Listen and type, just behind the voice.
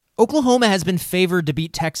Oklahoma has been favored to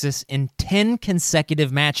beat Texas in 10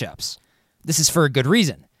 consecutive matchups. This is for a good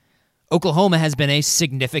reason. Oklahoma has been a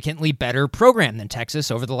significantly better program than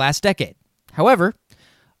Texas over the last decade. However,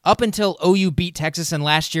 up until OU beat Texas in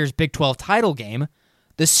last year's Big 12 title game,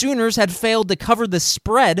 the Sooners had failed to cover the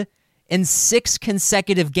spread in 6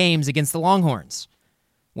 consecutive games against the Longhorns.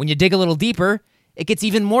 When you dig a little deeper, it gets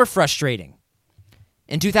even more frustrating.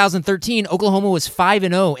 In 2013, Oklahoma was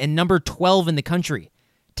 5-0 and number 12 in the country.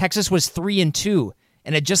 Texas was 3-2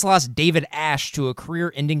 and had just lost David Ash to a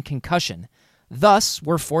career-ending concussion. Thus,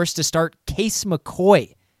 were forced to start Case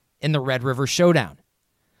McCoy in the Red River Showdown.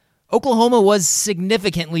 Oklahoma was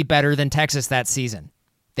significantly better than Texas that season.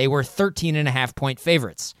 They were 13.5-point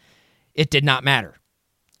favorites. It did not matter.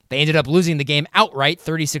 They ended up losing the game outright,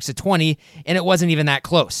 36-20, and it wasn't even that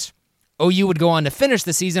close. OU would go on to finish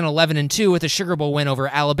the season 11-2 with a Sugar Bowl win over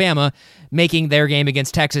Alabama, making their game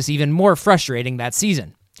against Texas even more frustrating that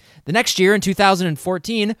season. The next year, in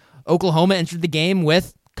 2014, Oklahoma entered the game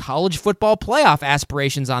with college football playoff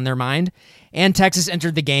aspirations on their mind, and Texas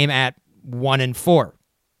entered the game at 1-4.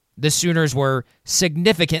 The Sooners were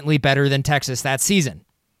significantly better than Texas that season.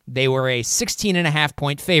 They were a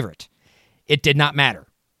 16.5-point favorite. It did not matter.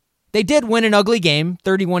 They did win an ugly game,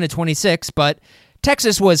 31-26, but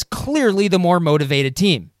Texas was clearly the more motivated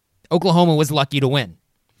team. Oklahoma was lucky to win.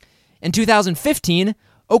 In 2015,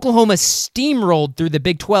 Oklahoma steamrolled through the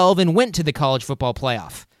Big 12 and went to the college football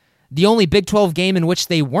playoff. The only Big 12 game in which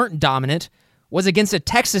they weren't dominant was against a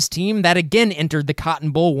Texas team that again entered the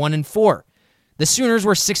Cotton Bowl 1-4. The Sooners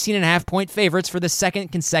were 16.5-point favorites for the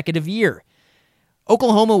second consecutive year.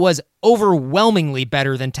 Oklahoma was overwhelmingly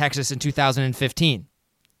better than Texas in 2015.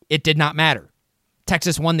 It did not matter.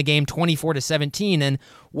 Texas won the game 24-17 in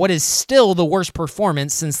what is still the worst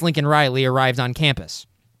performance since Lincoln Riley arrived on campus.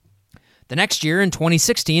 The next year, in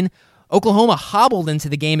 2016, Oklahoma hobbled into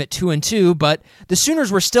the game at 2-2, but the Sooners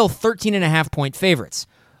were still 13.5-point favorites.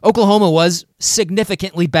 Oklahoma was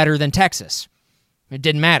significantly better than Texas. It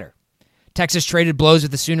didn't matter. Texas traded blows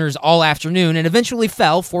with the Sooners all afternoon and eventually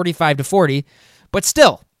fell 45-40, but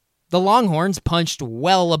still, the Longhorns punched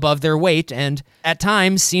well above their weight and, at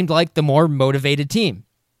times, seemed like the more motivated team.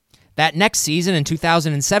 That next season, in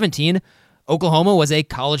 2017, Oklahoma was a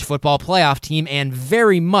college football playoff team and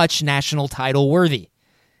very much national title worthy.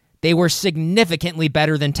 They were significantly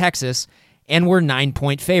better than Texas and were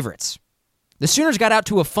 9-point favorites. The Sooners got out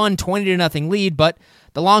to a fun 20-0 lead, but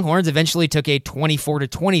the Longhorns eventually took a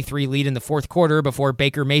 24-23 lead in the fourth quarter before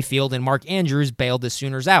Baker Mayfield and Mark Andrews bailed the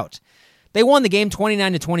Sooners out. They won the game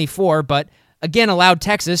 29-24, but again allowed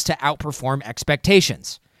Texas to outperform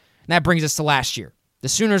expectations. And that brings us to last year. The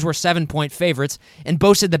Sooners were 7-point favorites and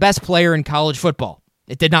boasted the best player in college football.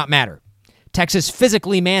 It did not matter. Texas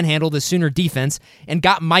physically manhandled the Sooner defense and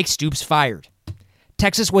got Mike Stoops fired.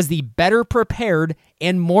 Texas was the better prepared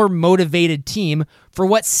and more motivated team for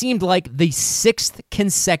what seemed like the 6th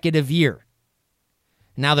consecutive year.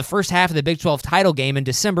 Now, the first half of the Big 12 title game in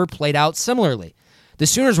December played out similarly. The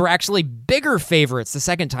Sooners were actually bigger favorites the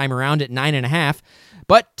second time around at 9.5,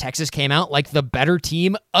 but Texas came out like the better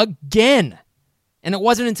team again. And it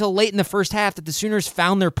wasn't until late in the first half that the Sooners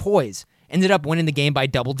found their poise, ended up winning the game by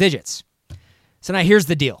double digits. So now here's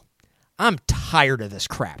the deal. I'm tired of this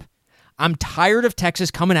crap. I'm tired of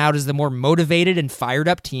Texas coming out as the more motivated and fired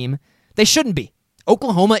up team. They shouldn't be.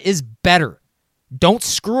 Oklahoma is better. Don't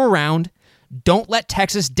screw around. Don't let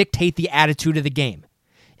Texas dictate the attitude of the game.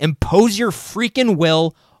 Impose your freaking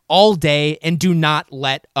will all day and do not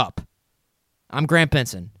let up. I'm Grant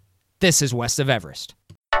Benson. This is West of Everest.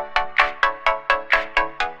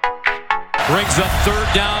 Brings up third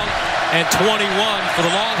down and 21 for the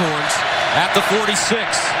Longhorns at the 46.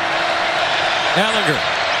 Ehlinger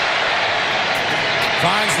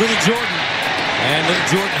finds Little Jordan, and Little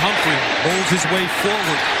Jordan Humphrey rolls his way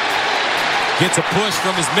forward. Gets a push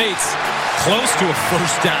from his mates, close to a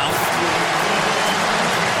first down.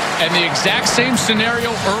 And the exact same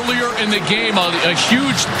scenario earlier in the game, a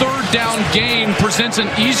huge third down gain presents an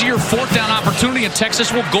easier fourth down opportunity, and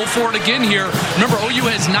Texas will go for it again here. Remember, OU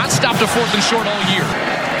has not stopped a fourth and short all year.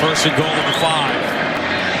 First and goal at the 5.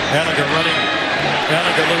 Ehlinger running.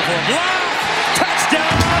 Ehlinger looking for a block.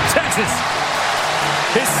 Touchdown, Texas.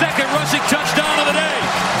 His second rushing touchdown of the day.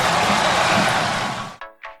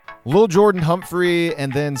 Lil Jordan Humphrey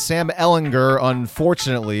and then Sam Ehlinger,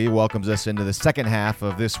 unfortunately, welcomes us into the second half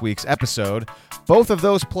of this week's episode. Both of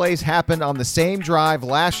those plays happened on the same drive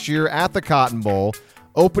last year at the Cotton Bowl.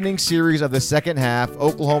 Opening series of the second half,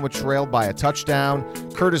 Oklahoma trailed by a touchdown.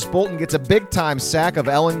 Curtis Bolton gets a big-time sack of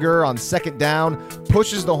Ehlinger on second down,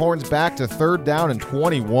 pushes the Horns back to third down and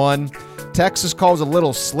 21. Texas calls a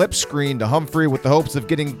little slip screen to Humphrey with the hopes of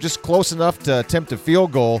getting just close enough to attempt a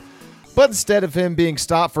field goal. But instead of him being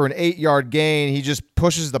stopped for an 8-yard gain, he just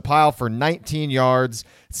pushes the pile for 19 yards,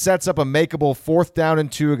 sets up a makeable 4th down and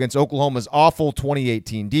 2 against Oklahoma's awful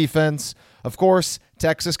 2018 defense. Of course,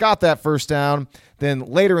 Texas got that first down. Then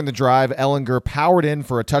later in the drive, Ehlinger powered in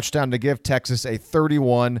for a touchdown to give Texas a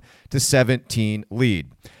 31-17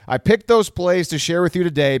 lead. I picked those plays to share with you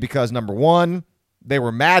today because, number one, they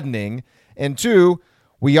were maddening, and two,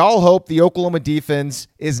 we all hope the Oklahoma defense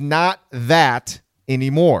is not that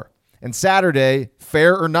anymore. And Saturday,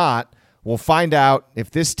 fair or not, we'll find out if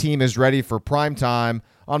this team is ready for prime time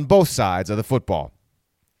on both sides of the football.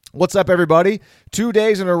 What's up, everybody? 2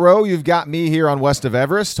 days in a row, you've got me here on West of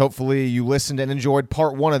Everest. Hopefully you listened and enjoyed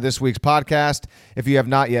part 1 of this week's podcast. If you have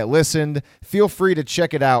not yet listened, feel free to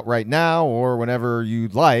check it out right now or whenever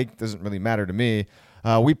you'd like. Doesn't really matter to me.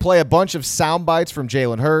 We play a bunch of sound bites from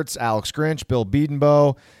Jalen Hurts, Alex Grinch, Bill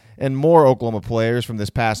Bedenbaugh, and more Oklahoma players from this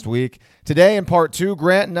past week. Today in part 2,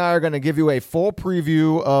 Grant and I are going to give you a full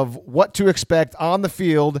preview of what to expect on the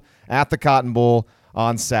field at the Cotton Bowl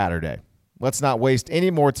on Saturday. Let's not waste any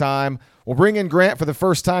more time. We'll bring in Grant for the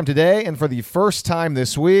first time today and for the first time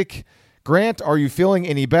this week. Grant, are you feeling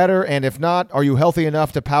any better? And if not, are you healthy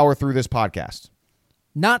enough to power through this podcast?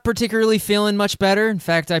 Not particularly feeling much better. In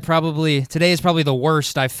fact, today is probably the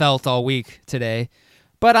worst I've felt all week today.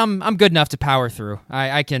 But I'm good enough to power through.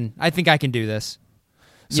 I think I can do this.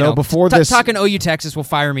 Before this, talking OU Texas will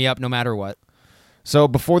fire me up no matter what. So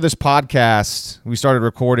before this podcast, we started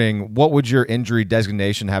recording. What would your injury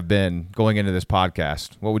designation have been going into this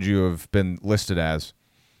podcast? What would you have been listed as?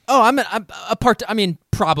 Oh, I'm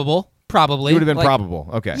probable. Probably. You would have been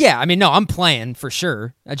probable. Okay. Yeah, I'm playing for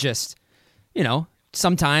sure. I just,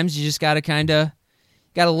 sometimes you just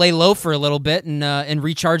gotta lay low for a little bit and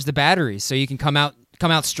recharge the batteries so you can come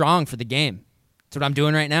out strong for the game. That's what I'm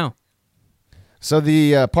doing right now. So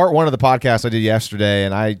the part 1 of the podcast I did yesterday,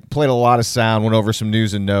 and I played a lot of sound, went over some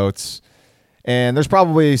news and notes, and there's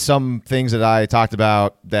probably some things that I talked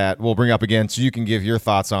about that we'll bring up again so you can give your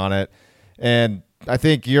thoughts on it. And I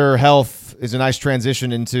think your health is a nice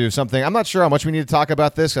transition into something. I'm not sure how much we need to talk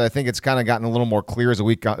about this, because I think it's kind of gotten a little more clear as the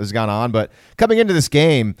week has gone on. But coming into this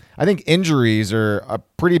game, I think injuries are a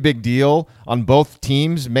pretty big deal on both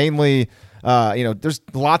teams, mainly there's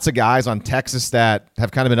lots of guys on Texas that have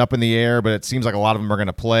kind of been up in the air, but it seems like a lot of them are going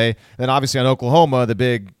to play. Then obviously on Oklahoma, the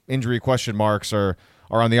big injury question marks are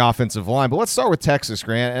on the offensive line. But let's start with Texas,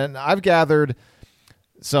 Grant. And I've gathered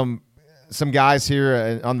some guys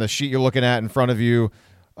here on the sheet you're looking at in front of you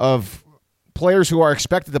of players who are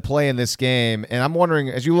expected to play in this game. And I'm wondering,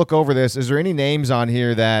 as you look over this, is there any names on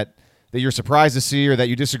here that you're surprised to see or that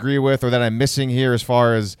you disagree with or that I'm missing here as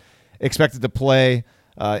far as expected to play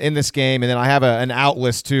in this game? And then I have an out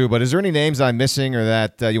list too, but is there any names that I'm missing or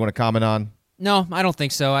that you want to comment on? No, I don't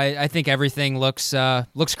think so. I think everything looks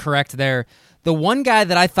correct there. The one guy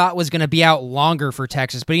that I thought was going to be out longer for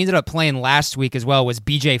Texas, but he ended up playing last week as well, was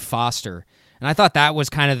B.J. Foster. And I thought that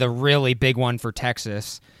was kind of the really big one for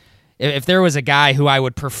Texas. If there was a guy who I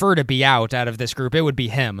would prefer to be out of this group, it would be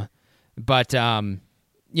him. But, still,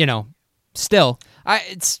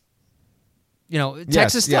 Texas.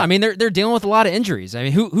 Yes, still. yeah. They're dealing with a lot of injuries.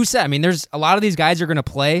 Who said? There's a lot of these guys are going to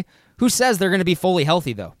play. Who says they're going to be fully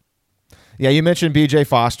healthy though? Yeah, you mentioned B.J.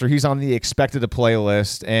 Foster. He's on the expected to play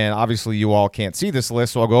list, and obviously you all can't see this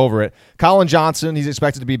list, so I'll go over it. Colin Johnson, he's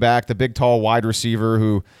expected to be back, the big, tall, wide receiver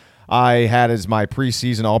who I had as my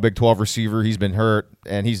preseason All Big 12 receiver. He's been hurt,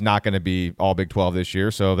 and he's not going to be All Big 12 this year,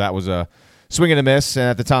 so that was a swing and a miss. And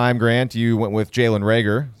at the time, Grant, you went with Jalen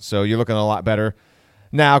Reagor, so you're looking a lot better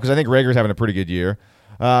now because I think Rager's having a pretty good year.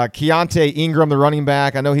 Keontae Ingram, the running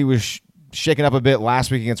back, I know he was shaken up a bit last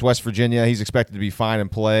week against West Virginia. He's expected to be fine and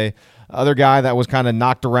play. Other guy that was kind of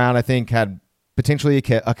knocked around, I think, had potentially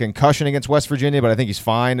a concussion against West Virginia, but I think he's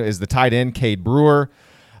fine, is the tight end, Cade Brewer.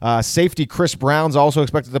 Safety Chris Brown's also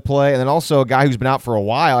expected to play. And then also a guy who's been out for a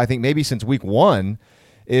while, I think maybe since week 1,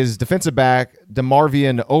 is defensive back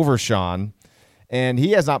DeMarvion Overshawn. And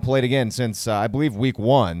he has not played again since, I believe, week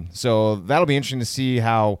 1. So that'll be interesting to see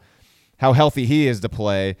how healthy he is to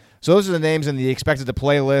play. So those are the names in the expected to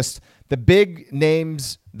play list. The big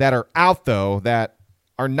names that are out, though, that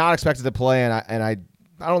are not expected to play, and I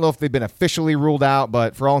don't know if they've been officially ruled out,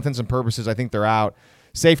 but for all intents and purposes, I think they're out.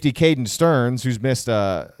 Safety Caden Stearns, who's missed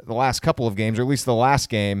the last couple of games, or at least the last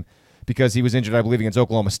game, because he was injured, I believe, against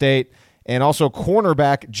Oklahoma State. And also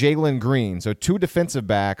cornerback Jalen Green. So 2 defensive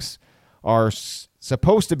backs are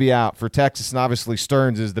supposed to be out for Texas, and obviously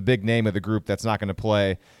Stearns is the big name of the group that's not going to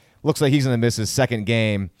play. Looks like he's going to miss his second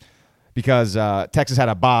game because Texas had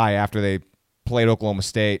a bye after they played Oklahoma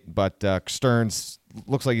State, but Stearns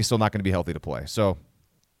looks like he's still not going to be healthy to play. So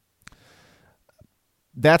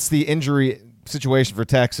that's the injury situation for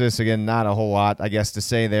Texas. Again, not a whole lot, I guess, to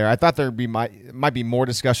say there. I thought there might be more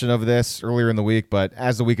discussion of this earlier in the week, but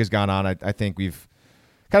as the week has gone on, I think we've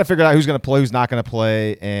kind of figured out who's going to play, who's not going to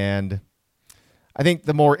play, and I think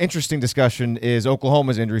the more interesting discussion is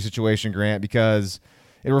Oklahoma's injury situation, Grant, because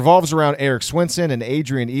it revolves around Eric Swinson and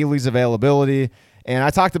Adrian Ealy's availability. And I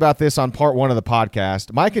talked about this on part 1 of the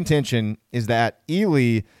podcast. My contention is that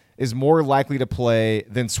Ealy is more likely to play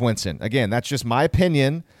than Swinson. Again, that's just my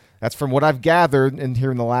opinion. That's from what I've gathered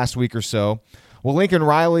here in the last week or so. What Lincoln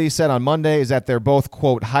Riley said on Monday is that they're both,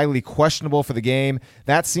 quote, highly questionable for the game.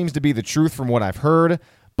 That seems to be the truth from what I've heard.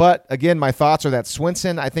 But again, my thoughts are that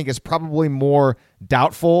Swinson, I think, is probably more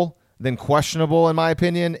doubtful than questionable in my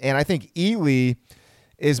opinion. And I think Ealy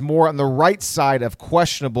is more on the right side of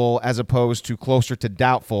questionable as opposed to closer to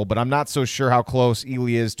doubtful, but I'm not so sure how close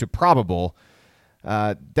Ealy is to probable.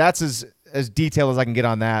 That's as detailed as I can get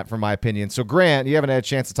on that from my opinion. So Grant, you haven't had a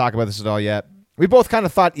chance to talk about this at all yet. We both kind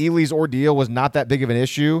of thought Ealy's ordeal was not that big of an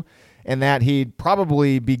issue and that he'd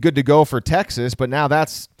probably be good to go for Texas, but now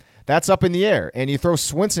that's up in the air. And you throw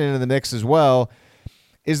Swinson into the mix as well.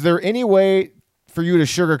 Is there any way for you to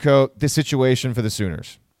sugarcoat this situation for the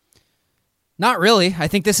Sooners? Not really. I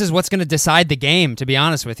think this is what's going to decide the game, to be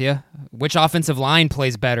honest with you. Which offensive line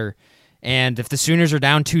plays better? And if the Sooners are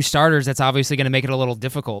down 2 starters, that's obviously going to make it a little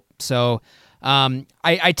difficult. So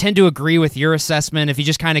I tend to agree with your assessment. If you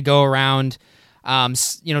just kind of go around,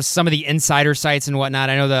 some of the insider sites and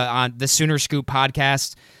whatnot. I know on the Sooner Scoop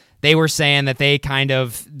podcast, they were saying that they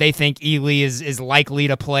think Ealy is likely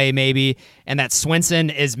to play maybe, and that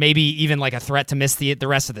Swinson is maybe even like a threat to miss the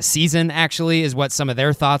rest of the season, actually, is what some of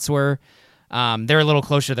their thoughts were. They're a little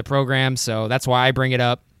closer to the program, so that's why I bring it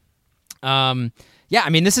up. Yeah, I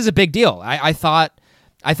mean, this is a big deal. I thought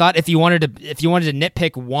if you wanted to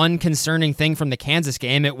nitpick one concerning thing from the Kansas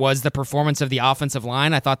game, it was the performance of the offensive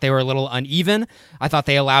line. I thought they were a little uneven. I thought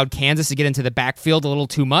they allowed Kansas to get into the backfield a little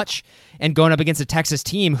too much, and going up against a Texas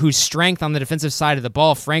team whose strength on the defensive side of the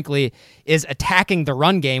ball, frankly, is attacking the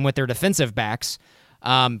run game with their defensive backs,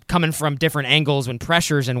 coming from different angles and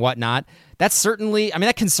pressures and whatnot.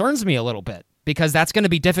 That concerns me a little bit, because that's going to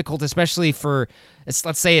be difficult, especially for,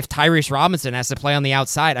 let's say, if Tyrese Robinson has to play on the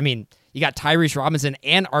outside. I mean, you got Tyrese Robinson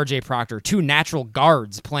and RJ Proctor, 2 natural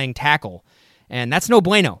guards playing tackle, and that's no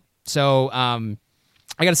bueno. So I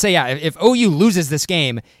got to say, yeah, if OU loses this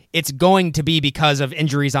game, it's going to be because of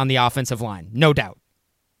injuries on the offensive line, no doubt.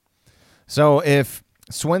 So if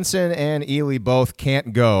Swinson and Ealy both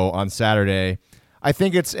can't go on Saturday, I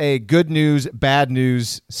think it's a good news, bad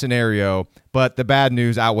news scenario, but the bad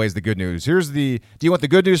news outweighs the good news. Do you want the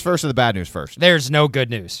good news first or the bad news first? There's no good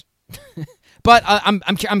news. But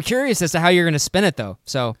I'm curious as to how you're going to spin it, though.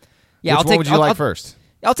 So, yeah, Which one would you like first?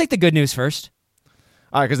 I'll take the good news first.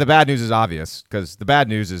 All right, because the bad news is obvious, because the bad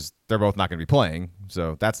news is they're both not going to be playing,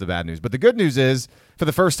 so that's the bad news. But the good news is, for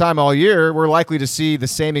the first time all year, we're likely to see the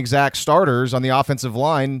same exact starters on the offensive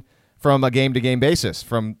line from a game-to-game basis,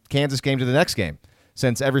 from Kansas game to the next game.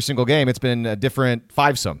 Since every single game, it's been a different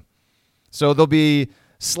fivesome. So there'll be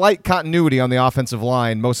slight continuity on the offensive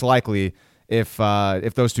line, most likely, if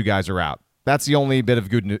those 2 guys are out. That's the only bit of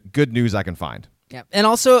good news I can find. Yeah, and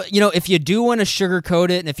also, if you do want to sugarcoat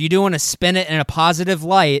it, and if you do want to spin it in a positive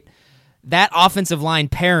light, that offensive line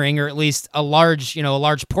pairing, or at least a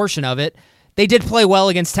large portion of it, they did play well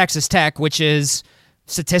against Texas Tech, which is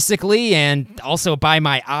statistically and also by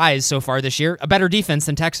my eyes so far this year, a better defense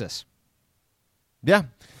than Texas. Yeah.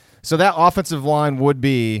 So that offensive line would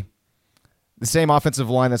be the same offensive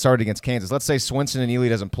line that started against Kansas. Let's say Swinson and Ealy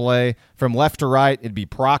doesn't play. From left to right, it'd be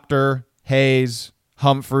Proctor, Hayes,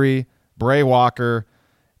 Humphrey, Bray Walker,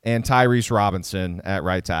 and Tyrese Robinson at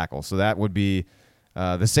right tackle. So that would be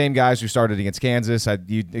the same guys who started against Kansas.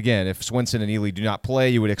 Again, if Swinson and Ealy do not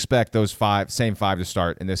play, you would expect those same five to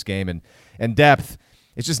start in this game. And depth,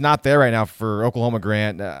 it's just not there right now for Oklahoma,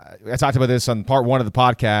 Grant. I talked about this on part 1 of the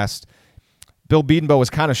podcast. Bill Bedenbaugh was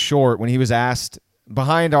kind of short when he was asked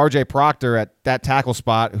behind RJ Proctor at that tackle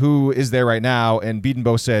spot, who is there right now? And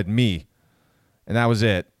Bedenbaugh said, me. And that was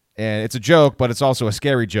it. And it's a joke, but it's also a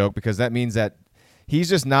scary joke, because that means that he's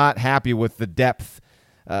just not happy with the depth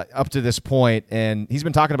up to this point. And he's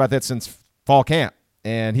been talking about that since fall camp.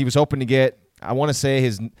 And he was hoping to get, I want to say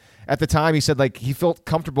at the time he said like he felt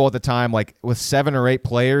comfortable at the time like with 7 or 8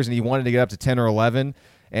 players, and he wanted to get up to 10 or 11.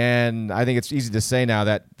 And I think it's easy to say now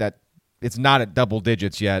that it's not at double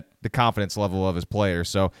digits yet, the confidence level of his players.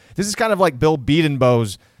 So this is kind of like Bill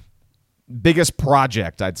Bedenbaugh's biggest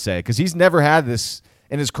project, I'd say, because he's never had this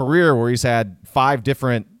in his career where he's had 5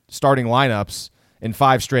 different starting lineups in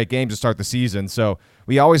 5 straight games to start the season. So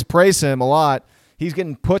we always praise him a lot. He's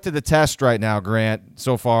getting put to the test right now, Grant,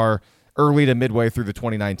 so far early to midway through the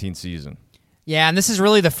 2019 season. Yeah, and this is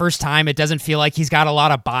really the first time it doesn't feel like he's got a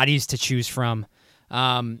lot of bodies to choose from.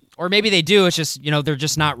 Or maybe they do, it's just, they're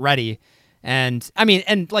just not ready. And,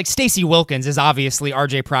 like Stacey Wilkins is obviously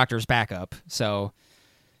RJ Proctor's backup, so...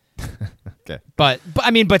 Okay. But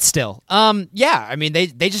still.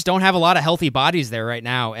 They just don't have a lot of healthy bodies there right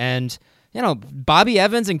now. And, Bobby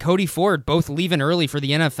Evans and Cody Ford both leaving early for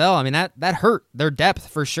the NFL. That hurt their depth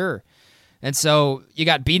for sure. And so you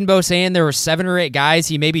got Bedenbaugh saying there were 7 or 8 guys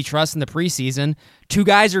he maybe trusts in the preseason. 2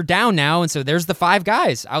 guys are down now, and so there's the 5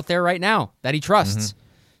 guys out there right now that he trusts.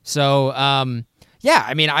 So,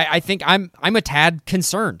 I think I'm a tad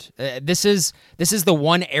concerned. This is the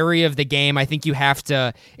one area of the game I think you have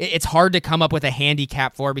to. It's hard to come up with a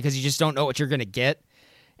handicap for because you just don't know what you're going to get.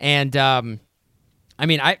 And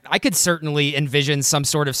I could certainly envision some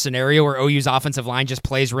sort of scenario where OU's offensive line just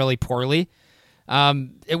plays really poorly.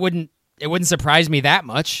 It wouldn't surprise me that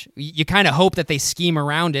much. You kind of hope that they scheme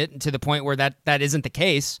around it to the point where that isn't the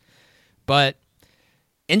case. But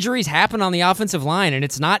injuries happen on the offensive line, and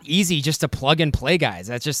it's not easy just to plug and play guys.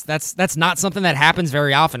 That's not something that happens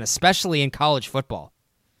very often, especially in college football.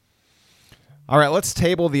 All right, let's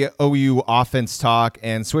table the OU offense talk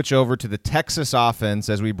and switch over to the Texas offense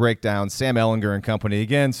as we break down Sam Ehlinger and company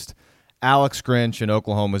against Alex Grinch and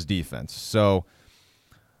Oklahoma's defense. So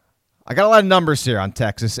I got a lot of numbers here on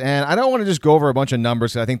Texas, and I don't want to just go over a bunch of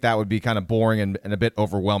numbers because I think that would be kind of boring and a bit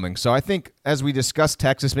overwhelming. So I think as we discuss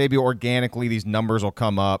Texas, maybe organically these numbers will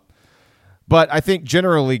come up. But I think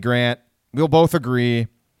generally, Grant, we'll both agree,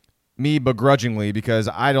 me begrudgingly, because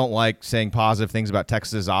I don't like saying positive things about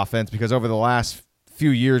Texas' offense because over the last few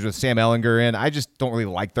years with Sam Ehlinger in, I just don't really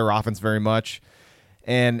like their offense very much.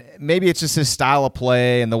 And maybe it's just his style of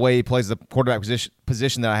play and the way he plays the quarterback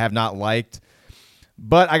position that I have not liked.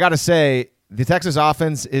 But I got to say, the Texas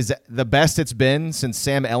offense is the best it's been since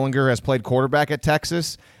Sam Ehlinger has played quarterback at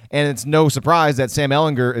Texas. And it's no surprise that Sam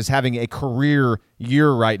Ehlinger is having a career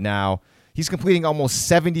year right now. He's completing almost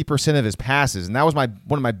 70% of his passes. And that was one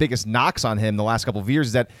of my biggest knocks on him the last couple of years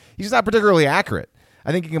is that he's not particularly accurate.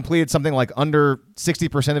 I think he completed something like under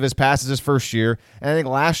 60% of his passes his first year. And I think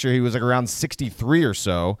last year he was like around 63 or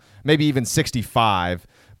so, maybe even 65.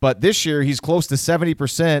 But this year, he's close to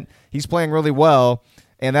 70%. He's playing really well,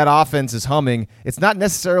 and that offense is humming. It's not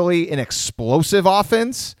necessarily an explosive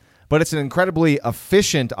offense, but it's an incredibly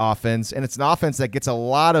efficient offense, and it's an offense that gets a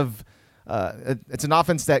lot of it's an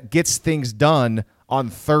offense that gets things done on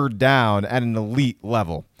third down at an elite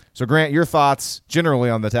level. So, Grant, your thoughts generally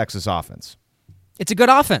on the Texas offense? It's a good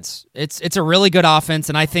offense. It's a really good offense,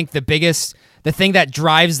 and I think the thing that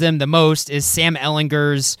drives them the most is Sam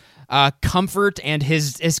Ehlinger's comfort and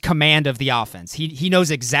his command of the offense. He knows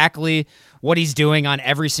exactly what he's doing on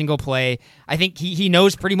every single play. I think he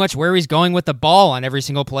knows pretty much where he's going with the ball on every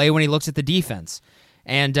single play when he looks at the defense.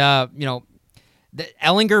 And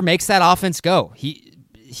Ehlinger makes that offense go.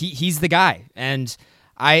 He's the guy. And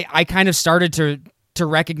I kind of started to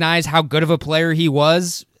recognize how good of a player he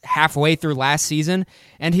was halfway through last season,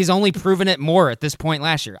 and he's only proven it more at this point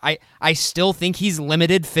last year. I still think he's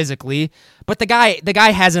limited physically, but the guy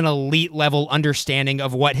has an elite level understanding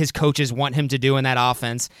of what his coaches want him to do in that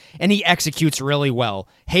offense, and he executes really well.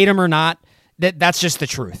 Hate him or not, that's just the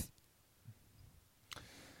truth.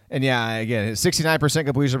 And yeah, again, his 69%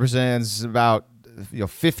 completion percentage, about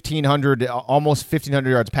 1,500, almost 1,500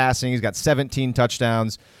 yards passing. He's got 17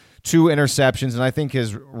 touchdowns, 2 interceptions, and I think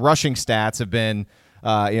his rushing stats have been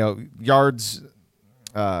yards,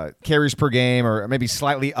 carries per game, or maybe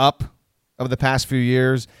slightly up over the past few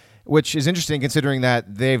years, which is interesting considering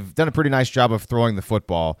that they've done a pretty nice job of throwing the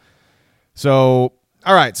football. So,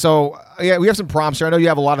 all right. So, yeah, we have some prompts here. I know you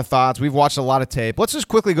have a lot of thoughts. We've watched a lot of tape. Let's just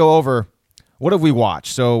quickly go over what have we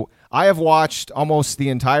watched. So, I have watched almost the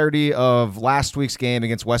entirety of last week's game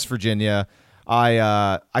against West Virginia.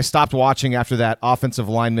 I stopped watching after that offensive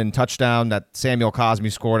lineman touchdown that Samuel Cosme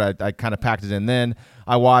scored. I kind of packed it in then.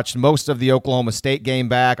 I watched most of the Oklahoma State game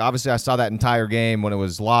back. Obviously, I saw that entire game when it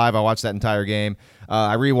was live. I watched that entire game.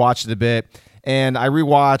 I rewatched it a bit, and I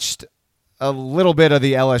rewatched a little bit of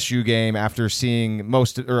the LSU game after seeing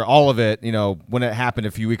most or all of it, when it happened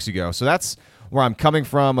a few weeks ago. So that's where I'm coming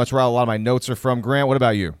from. That's where a lot of my notes are from. Grant, what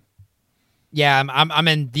about you? Yeah, I'm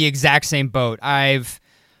in the exact same boat. I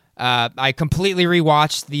completely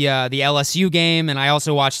rewatched the LSU game, and I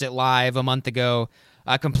also watched it live a month ago.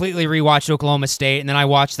 I completely rewatched Oklahoma State, and then I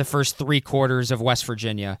watched the first 3 quarters of West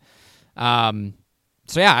Virginia. So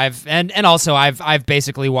yeah, I've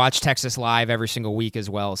basically watched Texas live every single week as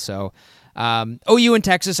well. So OU and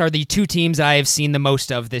Texas are the two teams I have seen the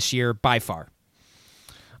most of this year by far.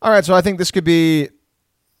 All right, so I think this could be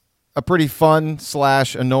a pretty fun /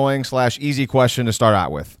 annoying / easy question to start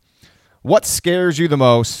out with. What scares you the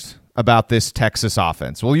most about this Texas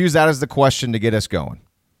offense? We'll use that as the question to get us going.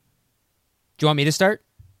 Do you want me to start?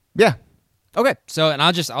 Yeah. Okay. So, and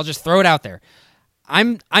I'll just throw it out there.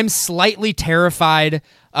 I'm slightly terrified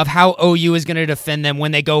of how OU is going to defend them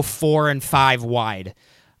when they go 4 and 5 wide.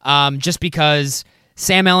 Just because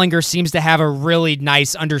Sam Ehlinger seems to have a really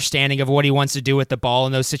nice understanding of what he wants to do with the ball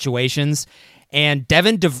in those situations. And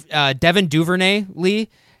Devin Duvernay, Lee,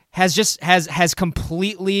 has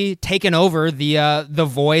completely taken over the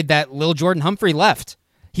void that Lil Jordan Humphrey left.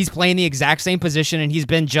 He's playing the exact same position, and he's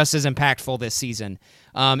been just as impactful this season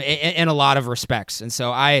in a lot of respects. And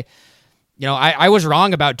so I was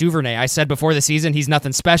wrong about Duvernay. I said before the season he's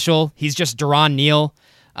nothing special. He's just Deron Neal.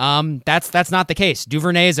 That's not the case.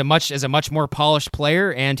 Duvernay is a much more polished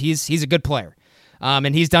player, and he's a good player.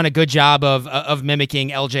 And he's done a good job of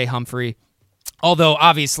mimicking LJ Humphrey. Although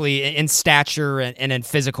obviously in stature and in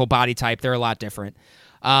physical body type, they're a lot different.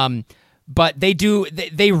 But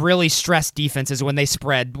they really stress defenses when they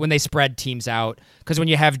spread teams out, because when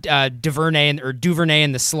you have Duvernay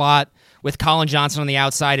in the slot with Colin Johnson on the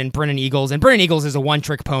outside and Brennan Eagles is a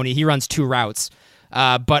one-trick pony. He runs 2 routes.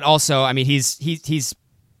 But also, I mean, he's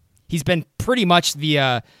been pretty much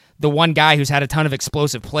the one guy who's had a ton of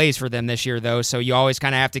explosive plays for them this year, though. So you always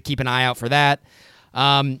kind of have to keep an eye out for that.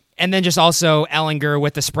 And then just also Ehlinger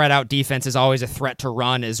with the spread out defense is always a threat to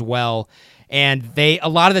run as well. And a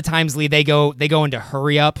lot of the times, Lee, they go into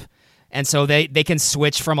hurry up. And so they can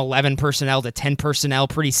switch from 11 personnel to 10 personnel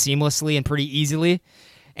pretty seamlessly and pretty easily.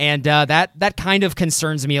 And that kind of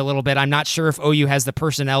concerns me a little bit. I'm not sure if OU has the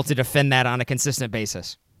personnel to defend that on a consistent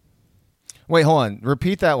basis. Wait, hold on.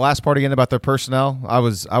 Repeat that last part again about their personnel. I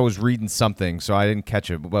was reading something, so I didn't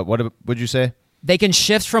catch it. But what did you say? They can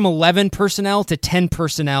shift from 11 personnel to 10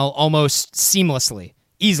 personnel almost seamlessly,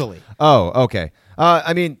 easily. Oh, okay.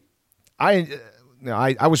 I mean,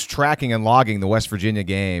 I was tracking and logging the West Virginia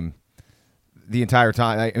game the entire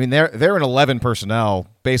time. I mean, they're in 11 personnel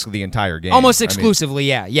basically the entire game. Almost exclusively,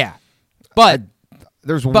 yeah. But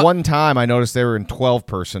there's one time I noticed they were in 12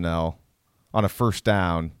 personnel on a first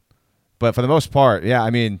down. But for the most part, yeah,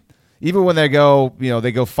 I mean, even when they go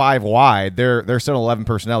 5 wide, they're still 11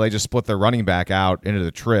 personnel. They just split their running back out into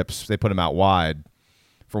the trips. They put him out wide,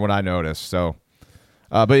 from what I noticed. So,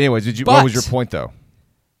 but anyways, what was your point though?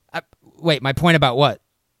 Wait, my point about what?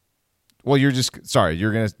 Well, you just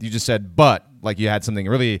said but, like you had something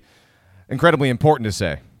really incredibly important to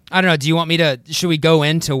say. I don't know. Do you want me to? Should we go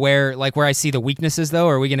into where I see the weaknesses though,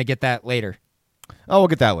 or are we going to get that later? Oh, we'll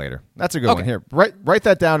get that later. That's a good one. Here, write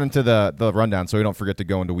that down into the rundown so we don't forget to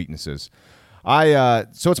go into weaknesses. So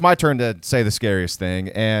it's my turn to say the scariest thing,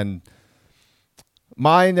 and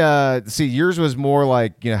mine. Yours was more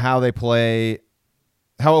like how they play,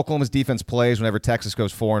 how Oklahoma's defense plays whenever Texas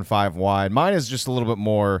goes 4 and 5 wide. Mine is just a little bit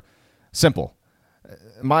more simple.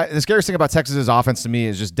 The scariest thing about Texas's offense to me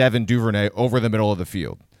is just Devin Duvernay over the middle of the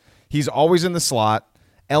field. He's always in the slot.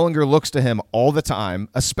 Ehlinger looks to him all the time,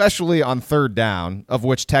 especially on 3rd down, of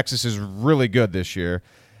which Texas is really good this year.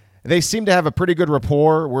 They seem to have a pretty good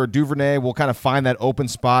rapport where Duvernay will kind of find that open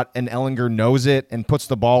spot and Ehlinger knows it and puts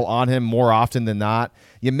the ball on him more often than not.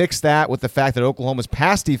 You mix that with the fact that Oklahoma's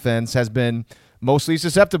pass defense has been mostly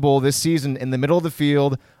susceptible this season in the middle of the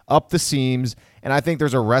field, up the seams, and I think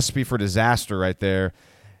there's a recipe for disaster right there.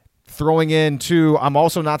 Throwing in, too, I'm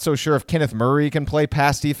also not so sure if Kenneth Murray can play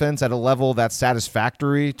pass defense at a level that's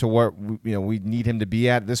satisfactory to what we need him to be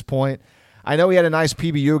at this point. I know he had a nice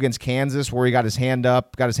PBU against Kansas where he got his hand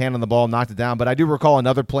up, got his hand on the ball, knocked it down, but I do recall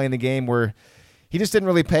another play in the game where he just didn't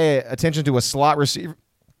really pay attention to a slot receiver,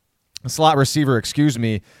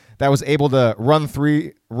 that was able to run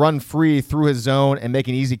free through his zone and make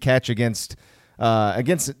an easy catch against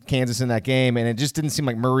Kansas in that game, and it just didn't seem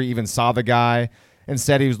like Murray even saw the guy.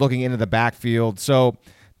 Instead, he was looking into the backfield. So,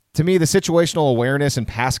 to me, the situational awareness and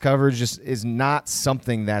pass coverage just is not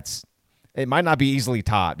something it might not be easily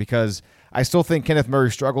taught, because I still think Kenneth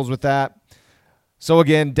Murray struggles with that. So,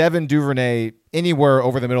 again, Devin Duvernay anywhere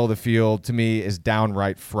over the middle of the field, to me, is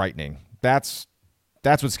downright frightening. That's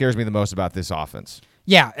what scares me the most about this offense.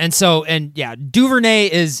 Yeah, Duvernay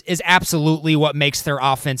is absolutely what makes their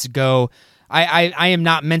offense go. I am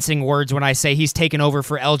not mincing words when I say he's taken over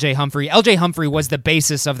for LJ Humphrey. LJ Humphrey was the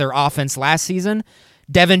basis of their offense last season.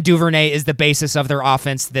 Devin Duvernay is the basis of their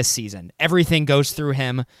offense this season. Everything goes through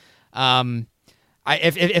him.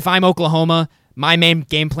 If I'm Oklahoma, my main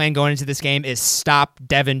game plan going into this game is stop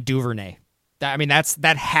Devin Duvernay.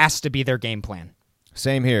 That has to be their game plan.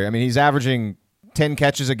 Same here. I mean, he's averaging 10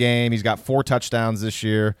 catches a game. He's got 4 touchdowns this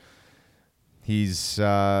year. He's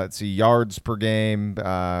let's see, yards per game.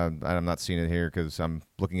 I'm not seeing it here because I'm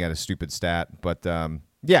looking at a stupid stat. But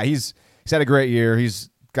yeah, he's had a great year. He's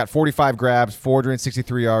got 45 grabs,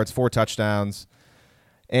 463 yards, 4 touchdowns,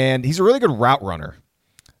 and he's a really good route runner.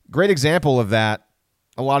 Great example of that.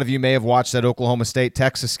 A lot of you may have watched that Oklahoma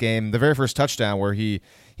State-Texas game, the very first touchdown where he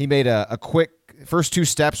made a quick first 2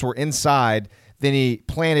 steps were inside, then he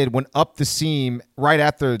planted, went up the seam right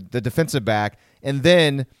after the defensive back, and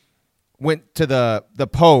then went to the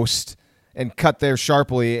post and cut there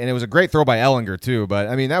sharply, and it was a great throw by Ehlinger too. But,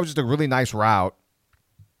 I mean, that was just a really nice route.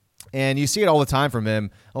 And you see it all the time from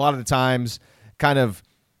him. A lot of the times, kind of,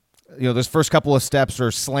 those first couple of steps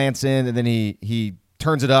are slants in, and then he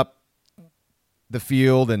turns it up the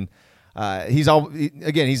field, and he's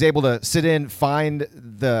able to sit in, find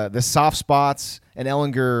the soft spots, and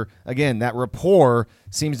Ehlinger, again, that rapport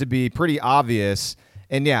seems to be pretty obvious.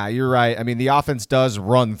 And yeah, you're right. I mean, the offense does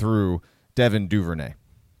run through Devin Duvernay.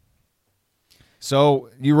 So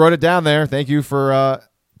you wrote it down there. Thank you for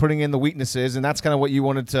putting in the weaknesses, and that's kind of what you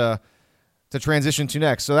wanted to transition to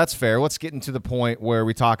next. So that's fair. Let's get into the point where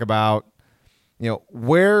we talk about,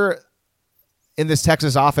 where in this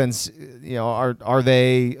Texas offense, are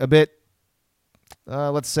they a bit,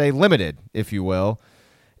 let's say, limited, if you will.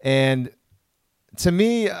 And to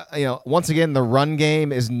me, once again, the run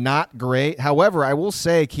game is not great. However, I will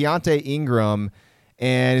say Keontae Ingram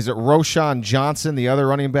and is it Roschon Johnson, the other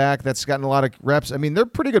running back that's gotten a lot of reps? I mean, they're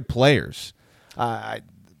pretty good players. I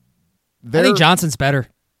think Johnson's better.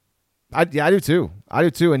 I do too.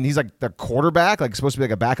 And he's like the quarterback, like supposed to be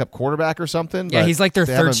like a backup quarterback or something. Yeah, he's like their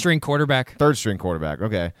third-string quarterback. Third-string quarterback,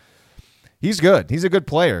 okay. He's good. He's a good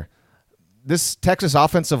player. This Texas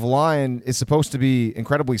offensive line is supposed to be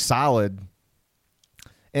incredibly solid,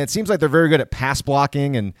 and it seems like they're very good at pass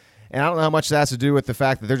blocking, and I don't know how much that has to do with the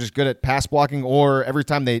fact that they're just good at pass blocking, or every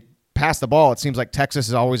time they pass the ball, it seems like Texas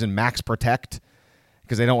is always in max protect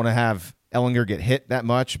because they don't want to have Ehlinger get hit that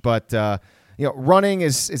much. But running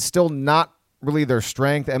is still not really their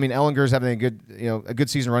strength. I mean, Ehlinger's having a good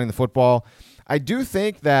season running the football. I do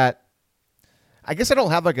think that, I guess I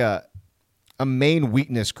don't have like a main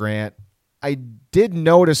weakness, Grant. I did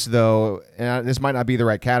notice, though, and this might not be the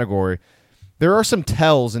right category, there are some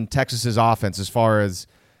tells in Texas's offense as far as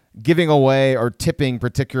giving away or tipping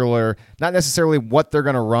particular, not necessarily what they're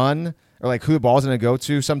going to run or like who the ball's going to go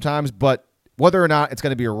to sometimes, but whether or not it's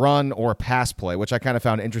going to be a run or a pass play, which I kind of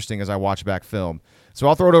found interesting as I watched back film. So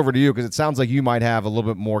I'll throw it over to you because it sounds like you might have a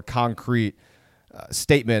little bit more concrete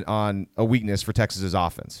statement on a weakness for Texas's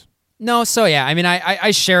offense. No, so yeah, I mean, I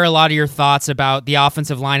share a lot of your thoughts about the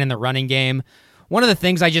offensive line and the running game. One of the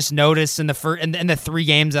things I just noticed in the 3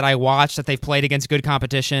 games that I watched that they've played against good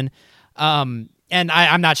competition, and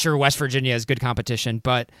I'm not sure West Virginia is good competition,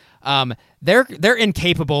 but they're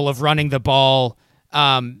incapable of running the ball.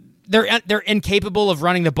 They're incapable of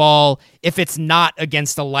running the ball if it's not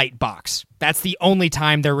against a light box. That's the only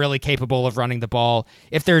time they're really capable of running the ball.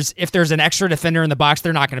 If there's an extra defender in the box,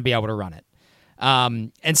 they're not going to be able to run it.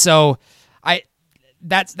 And so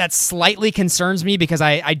that slightly concerns me because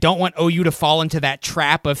I don't want OU to fall into that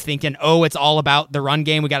trap of thinking, it's all about the run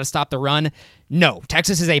game. We got to stop the run. No,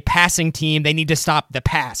 Texas is a passing team. They need to stop the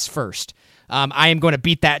pass first. I am going to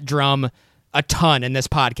beat that drum a ton in this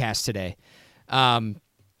podcast today.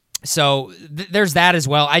 So there's that as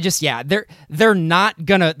well. They're not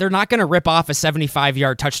gonna rip off a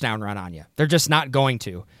 75-yard touchdown run on you. They're just not going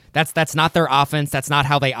to. That's not their offense. That's not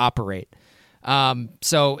how they operate.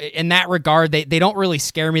 So in that regard, they don't really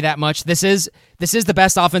scare me that much. This is the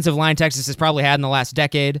best offensive line Texas has probably had in the last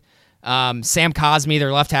decade. Sam Cosmi,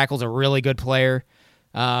 their left tackle, is a really good player.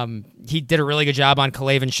 He did a really good job on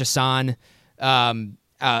Kalavan Chassan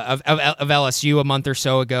of LSU a month or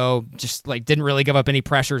so ago. Just like didn't really give up any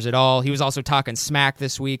pressures at all. He was also talking smack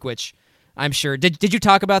this week, which I'm sure. Did you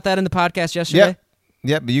talk about that in the podcast yesterday?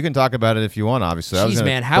 Yeah, but you can talk about it if you want. Obviously, I was Jeez,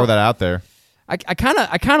 going to throw that out there. I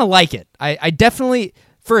kind of like it. I definitely,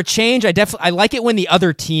 for a change, I like it when the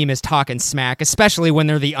other team is talking smack, especially when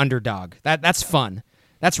they're the underdog. That's fun.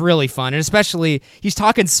 That's really fun. And especially he's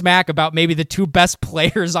talking smack about maybe the 2 best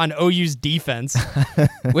players on OU's defense,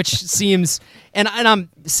 which seems and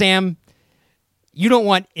I'm Sam, you don't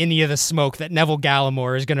want any of the smoke that Neville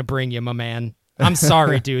Gallimore is going to bring you, my man. I'm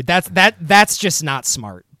sorry, dude. That's just not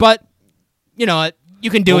smart. But you know,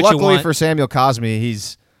 you can do what you want. Luckily for Samuel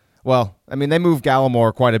Cosmi, they move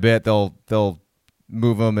Gallimore quite a bit. They'll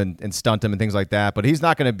move him and stunt him and things like that. But he's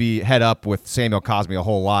not going to be head up with Samuel Cosmi a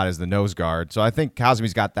whole lot as the nose guard. So I think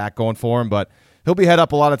Cosmi's got that going for him. But he'll be head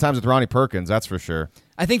up a lot of times with Ronnie Perkins, that's for sure.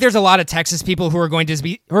 I think there's a lot of Texas people who are going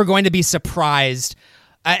to be surprised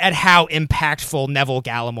at how impactful Neville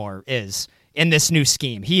Gallimore is in this new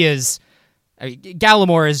scheme. Gallimore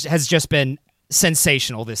has just been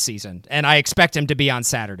sensational this season, and I expect him to be on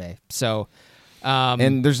Saturday. So,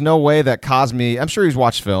 and there's no way that Cosme, I'm sure he's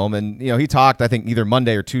watched film, and he talked, I think, either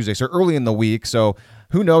Monday or Tuesday, so early in the week. So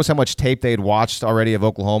who knows how much tape they'd watched already of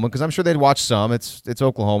Oklahoma, because I'm sure they'd watched some. It's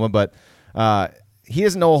Oklahoma, but he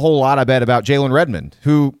doesn't know a whole lot, I bet, about Jalen Redmond,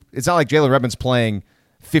 who it's not like Jalen Redmond's playing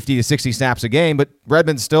 50 to 60 snaps a game, but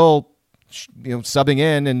Redmond's still subbing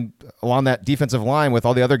in and along that defensive line with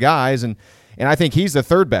all the other guys, and I think he's the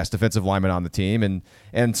third best defensive lineman on the team,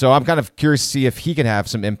 and so I'm kind of curious to see if he can have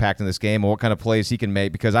some impact in this game and what kind of plays he can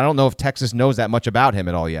make, because I don't know if Texas knows that much about him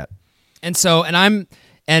at all yet. And so,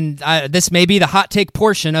 this may be the hot take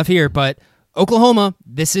portion of here, but Oklahoma,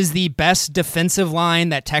 this is the best defensive line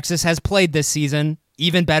that Texas has played this season,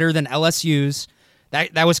 even better than LSU's.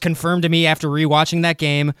 That was confirmed to me after rewatching that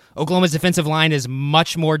game. Oklahoma's defensive line is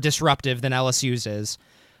much more disruptive than LSU's is.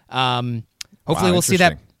 Hopefully we'll see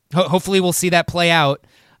that. Hopefully we'll see that play out.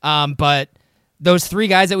 But those three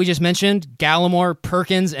guys that we just mentioned, Gallimore,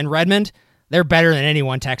 Perkins, and Redmond, they're better than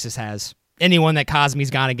anyone Texas has. Anyone that Cosme's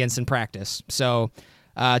gone against in practice. So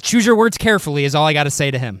choose your words carefully is all I got to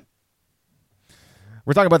say to him.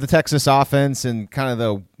 We're talking about the Texas offense and kind of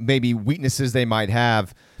the maybe weaknesses they might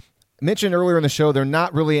have. Mentioned earlier in the show, they're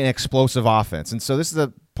not really an explosive offense. And so this is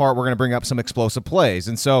the part we're going to bring up some explosive plays.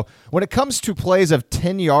 And so when it comes to plays of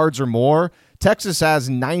 10 yards or more, Texas has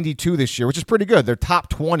 92 this year, which is pretty good. They're top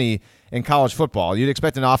 20 in college football. You'd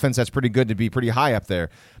expect an offense that's pretty good to be pretty high up there.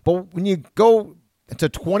 But when you go to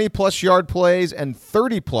 20-plus yard plays and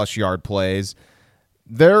 30-plus yard plays,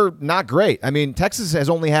 they're not great. I mean, Texas has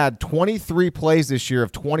only had 23 plays this year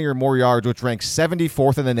of 20 or more yards, which ranks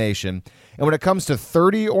 74th in the nation. And when it comes to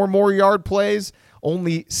 30 or more yard plays,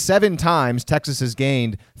 only 7 times Texas has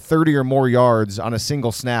gained 30 or more yards on a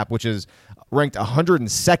single snap, which is ranked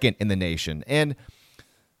 102nd in the nation. And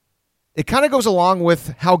it kind of goes along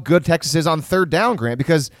with how good Texas is on third down, Grant,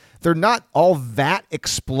 because they're not all that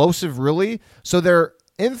explosive, really. So they're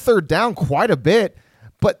in third down quite a bit,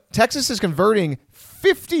 but Texas is converting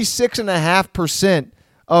 56.5%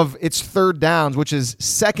 of its third downs, which is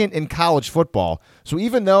second in college football. So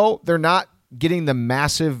even though they're not getting the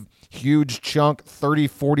massive, huge chunk, 30,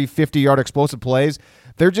 40, 50-yard explosive plays,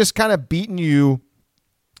 they're just kind of beating you,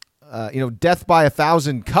 death by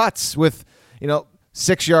 1,000 cuts with,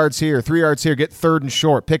 6 yards here, 3 yards here, get third and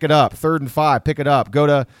short, pick it up, 3rd and 5, pick it up, go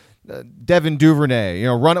to Devin Duvernay,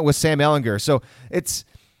 run it with Sam Ehlinger. So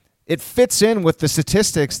it fits in with the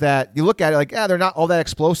statistics that you look at it like, they're not all that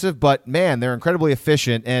explosive, but man, they're incredibly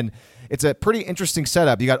efficient. And it's a pretty interesting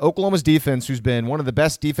setup. You got Oklahoma's defense, who's been one of the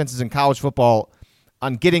best defenses in college football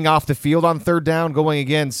on getting off the field on third down, going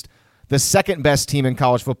against the second best team in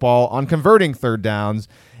college football on converting third downs.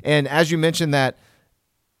 And as you mentioned, that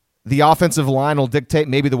the offensive line will dictate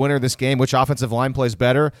maybe the winner of this game, which offensive line plays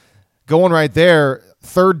better. Going right there,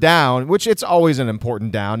 third down, which it's always an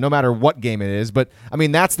important down, no matter what game it is. But,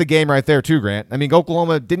 that's the game right there too, Grant.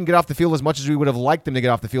 Oklahoma didn't get off the field as much as we would have liked them to get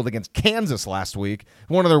off the field against Kansas last week.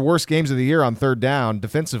 One of their worst games of the year on third down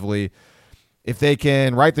defensively. If they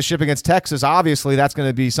can right the ship against Texas, obviously that's going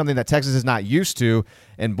to be something that Texas is not used to.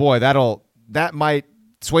 And, boy, that might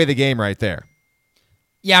sway the game right there.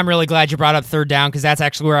 Yeah, I'm really glad you brought up third down, because that's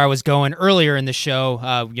actually where I was going earlier in the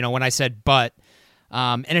show, when I said but.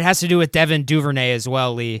 And it has to do with Devin Duvernay as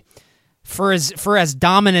well, Lee. For as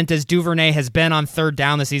dominant as Duvernay has been on third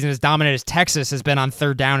down this season, as dominant as Texas has been on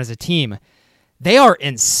third down as a team, they are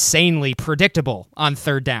insanely predictable on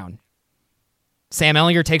third down. Sam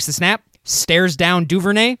Ehlinger takes the snap, stares down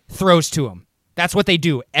Duvernay, throws to him. That's what they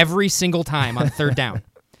do every single time on third down.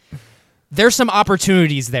 There's some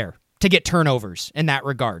opportunities there to get turnovers in that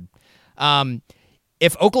regard.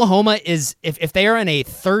 If Oklahoma if they are in a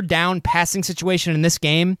third down passing situation in this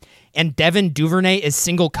game and Devin Duvernay is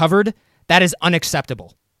single covered, that is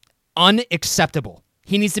unacceptable. Unacceptable.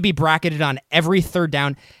 He needs to be bracketed on every third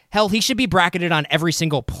down. Hell, he should be bracketed on every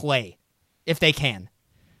single play if they can.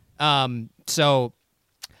 So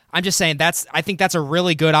I'm just saying I think that's a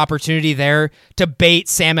really good opportunity there to bait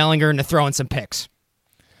Sam Ehlinger into throwing some picks.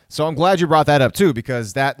 So I'm glad you brought that up too,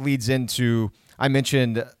 because that leads into, I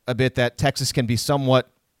mentioned a bit that Texas can be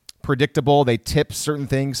somewhat predictable. They tip certain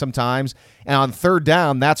things sometimes. And on third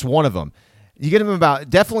down, that's one of them. You get them about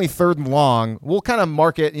definitely third and long. We'll kind of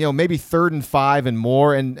mark it, maybe 3rd and 5 and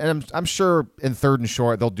more. And I'm sure in 3rd and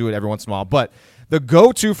short, they'll do it every once in a while. But the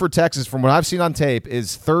go-to for Texas, from what I've seen on tape,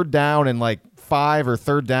 is third down and 5 or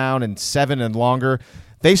third down and 7 and longer.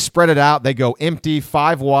 They spread it out. They go empty,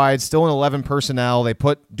 5 wide, still in 11 personnel. They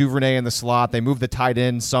put Duvernay in the slot. They move the tight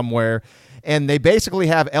end somewhere. And they basically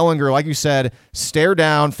have Ehlinger, like you said, stare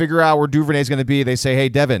down, figure out where Duvernay is going to be. They say, hey,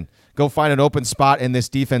 Devin, go find an open spot in this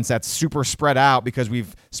defense that's super spread out because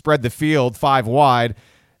we've spread the field 5 wide.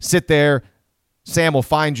 Sit there. Sam will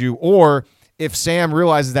find you. Or if Sam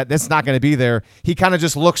realizes that that's not going to be there, he kind of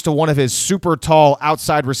just looks to one of his super tall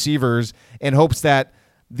outside receivers and hopes that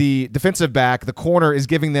the defensive back, the corner, is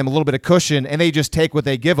giving them a little bit of cushion, and they just take what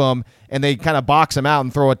they give them, and they kind of box them out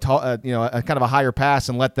and throw a kind of a higher pass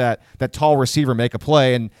and let that tall receiver make a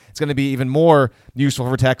play. And it's going to be even more useful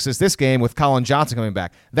for Texas this game with Colin Johnson coming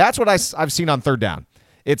back. That's what I've seen on third down.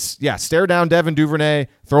 It's, stare down Devin Duvernay,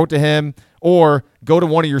 throw it to him, or go to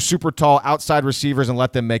one of your super tall outside receivers and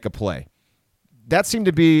let them make a play. That seemed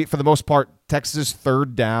to be, for the most part, Texas'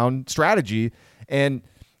 third down strategy. And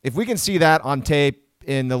if we can see that on tape,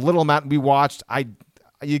 in the little amount we watched,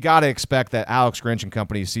 you got to expect that Alex Grinch and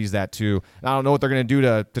company sees that too. And I don't know what they're going to do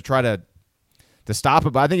to try to stop it,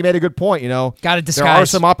 but I think he made a good point. Got to disguise. There are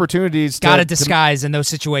some opportunities. Got to disguise in those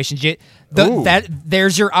situations.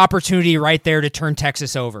 There's your opportunity right there to turn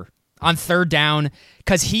Texas over on third down,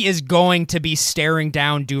 because he is going to be staring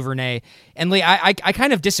down Duvernay. And Lee, I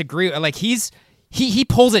kind of disagree. Like he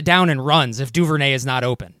pulls it down and runs if Duvernay is not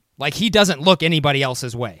open. Like he doesn't look anybody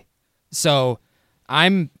else's way. So.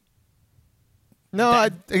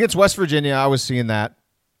 Against West Virginia, I was seeing that.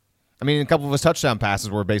 I mean, a couple of his touchdown passes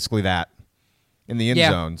were basically that in the end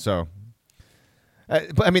zone. So,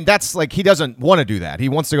 but I mean, that's like he doesn't want to do that. He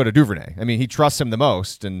wants to go to Duvernay. I mean, he trusts him the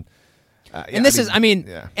most. And I've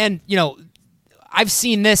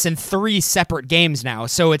seen this in 3 separate games now.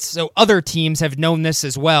 So other teams have known this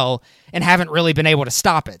as well and haven't really been able to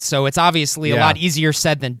stop it. So it's obviously a lot easier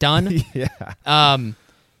said than done.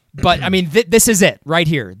 But, I mean, this is it right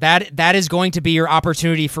here. That is going to be your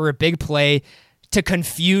opportunity for a big play to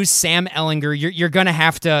confuse Sam Ehlinger. You're going to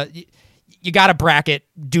have to – you got to bracket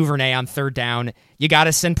Duvernay on third down. You got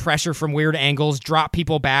to send pressure from weird angles, drop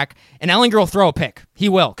people back, and Ehlinger will throw a pick. He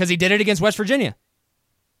will, because he did it against West Virginia.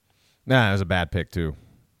 Nah, it was a bad pick, too,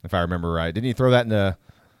 if I remember right. Didn't he throw that into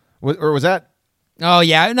 – or was that – Oh,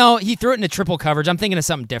 yeah. No, he threw it into triple coverage. I'm thinking of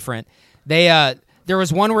something different. There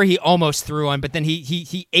was one where he almost threw one, but then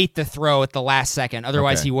he ate the throw at the last second.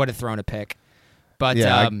 Otherwise, he would have thrown a pick. But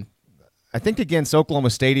I think against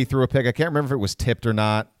Oklahoma State he threw a pick. I can't remember if it was tipped or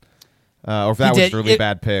not, or if that was a really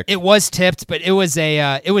bad pick. It was tipped, but it was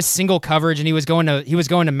single coverage, and he was going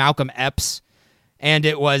to Malcolm Epps, and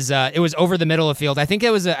it was over the middle of the field. I think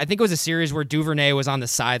it was a series where Duvernay was on the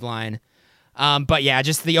sideline. But yeah,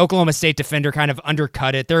 just the Oklahoma State defender kind of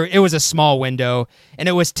undercut it. It was a small window, and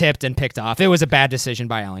it was tipped and picked off. It was a bad decision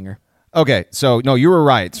by Ehlinger. Okay, so no, you were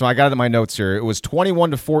right. So I got it in my notes here. It was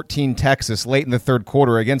 21-14 Texas late in the third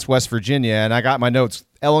quarter against West Virginia, and I got my notes.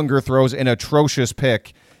 Ehlinger throws an atrocious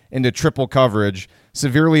pick into triple coverage,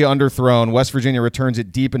 severely underthrown. West Virginia returns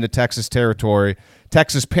it deep into Texas territory.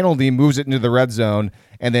 Texas penalty moves it into the red zone,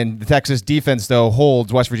 and then the Texas defense, though,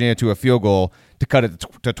 holds West Virginia to a field goal to cut it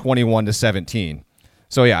to 21-17.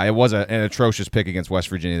 So, yeah, it was an atrocious pick against West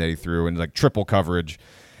Virginia that he threw in like triple coverage.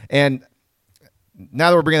 And now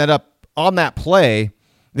that we're bringing that up, on that play,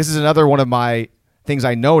 this is another one of my things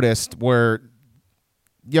I noticed where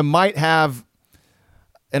you might have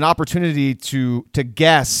an opportunity to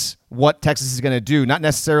guess what Texas is going to do, not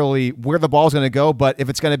necessarily where the ball is going to go, but if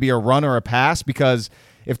it's going to be a run or a pass, because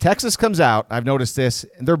if Texas comes out, I've noticed this,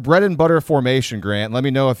 their bread and butter formation, Grant, let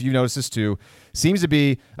me know if you notice this too, seems to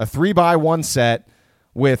be a 3-by-1 set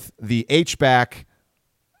with the H-back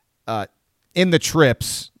in the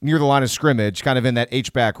trips near the line of scrimmage, kind of in that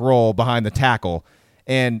H-back role behind the tackle.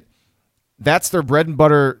 And that's their bread and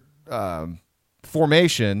butter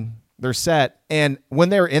formation, their set. And when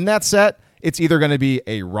they're in that set, it's either going to be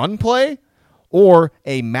a run play or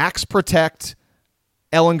a max protect,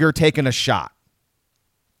 Ehlinger taking a shot.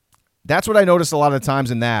 That's what I noticed a lot of times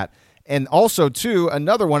in that. And also, too,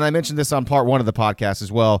 another one, I mentioned this on part 1 of the podcast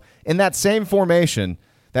as well, in that same formation,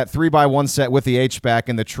 that 3-by-1 set with the H-back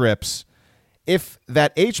and the trips, if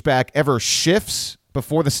that H-back ever shifts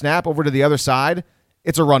before the snap over to the other side,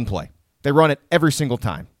 it's a run play. They run it every single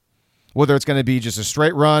time. Whether it's going to be just a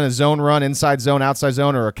straight run, a zone run, inside zone, outside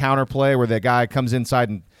zone, or a counter play where the guy comes inside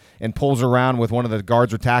and pulls around with one of the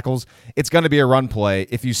guards or tackles, it's going to be a run play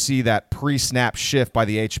if you see that pre-snap shift by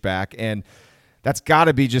the H-back. And that's got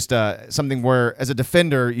to be just something where, as a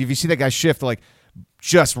defender, if you see that guy shift, like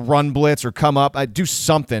just run blitz or come up, do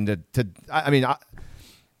something to. I mean,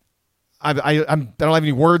 I don't have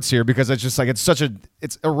any words here because it's just like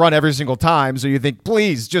it's a run every single time. So you think,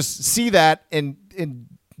 please just see that and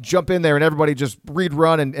jump in there and everybody just read,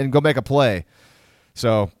 run, and go make a play.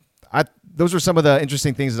 So those are some of the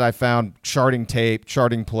interesting things that I found charting tape,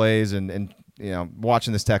 charting plays, and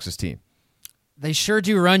watching this Texas team. They sure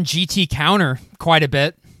do run GT counter quite a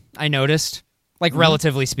bit, I noticed,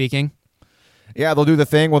 relatively speaking. Yeah, they'll do the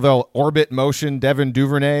thing where they'll orbit motion Devin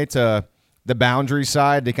Duvernay to the boundary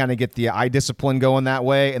side to kind of get the eye discipline going that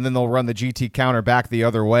way, and then they'll run the GT counter back the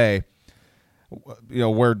other way,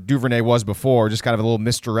 where Duvernay was before, just kind of a little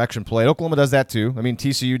misdirection play. Oklahoma does that too. I mean,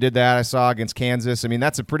 TCU did that, I saw, against Kansas. I mean,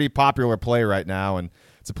 that's a pretty popular play right now, and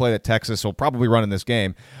it's a play that Texas will probably run in this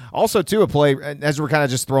game. Also, too, a play, as we're kind of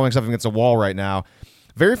just throwing something against a wall right now,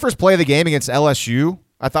 very first play of the game against LSU,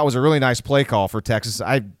 I thought was a really nice play call for Texas.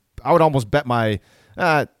 I would almost bet my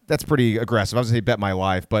that's pretty aggressive. I was going to say bet my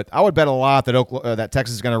life, but I would bet a lot that that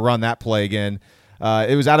Texas is going to run that play again.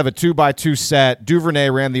 It was out of a 2x2 set.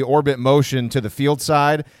 Duvernay ran the orbit motion to the field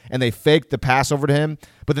side, and they faked the pass over to him,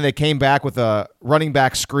 but then they came back with a running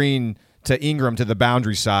back screen to Ingram to the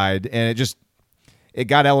boundary side, and it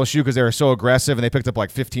got LSU because they were so aggressive, and they picked up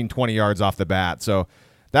like 15, 20 yards off the bat. So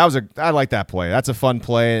I like that play. That's a fun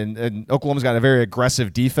play, and Oklahoma's got a very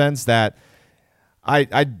aggressive defense that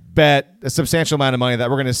I'd bet a substantial amount of money that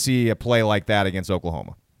we're going to see a play like that against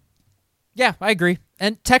Oklahoma. Yeah, I agree.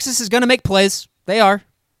 And Texas is going to make plays. They are.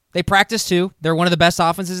 They practice too. They're one of the best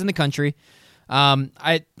offenses in the country.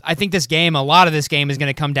 I think a lot of this game is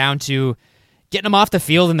going to come down to getting them off the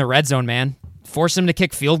field in the red zone, man. Force them to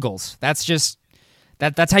kick field goals. That's just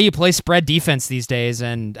that's how you play spread defense these days,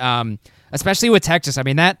 and especially with Texas. I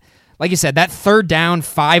mean, that, like you said, that third down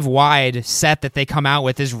 5 wide set that they come out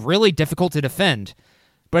with is really difficult to defend,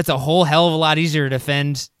 but it's a whole hell of a lot easier to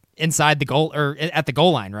defend inside the goal or at the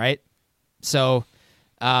goal line, right? So,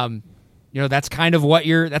 that's kind of what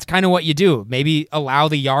you do. Maybe allow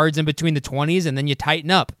the yards in between the 20s, and then you tighten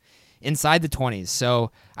up inside the 20s.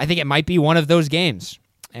 So I think it might be one of those games,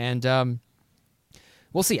 and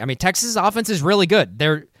we'll see. I mean, Texas' offense is really good.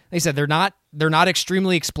 They're not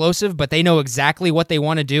extremely explosive, but they know exactly what they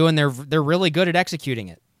want to do, and they're really good at executing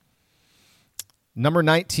it. Number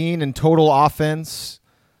 19 in total offense,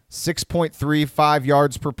 6.35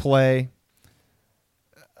 yards per play.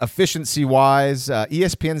 Efficiency-wise,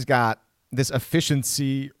 ESPN's got this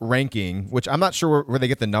efficiency ranking, which I'm not sure where they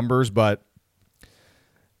get the numbers, but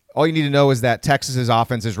all you need to know is that Texas's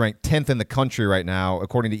offense is ranked 10th in the country right now,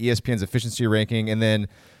 according to ESPN's efficiency ranking. And then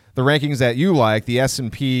the rankings that you like, the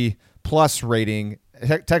S&P Plus rating,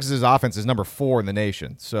 Texas's offense is number 4 in the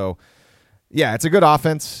nation. So, yeah, it's a good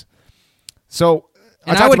offense. So,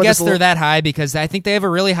 and I would guess they're that high because I think they have a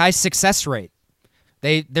really high success rate.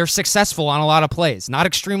 They're successful on a lot of plays. Not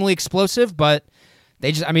extremely explosive, but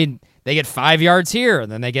they get 5 yards here,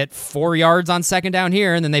 and then they get 4 yards on second down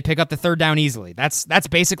here, and then they pick up the third down easily. That's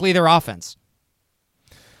basically their offense.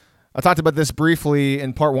 I talked about this briefly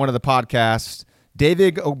in part 1 of the podcast.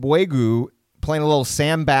 David Ogbuegu playing a little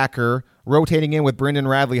Sam backer, rotating in with Brendan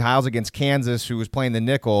Radley-Hiles against Kansas, who was playing the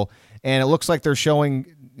nickel, and it looks like they're showing,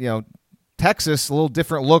 Texas a little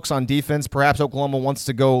different looks on defense. Perhaps Oklahoma wants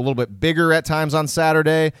to go a little bit bigger at times on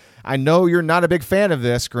Saturday. I know you're not a big fan of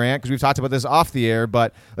this, Grant, because we've talked about this off the air,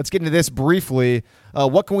 but let's get into this briefly.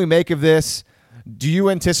 What can we make of this? Do you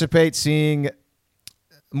anticipate seeing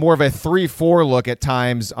more of a 3-4 look at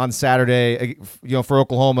times on Saturday, for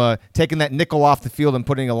Oklahoma, taking that nickel off the field and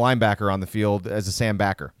putting a linebacker on the field as a Sam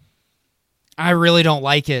backer? I really don't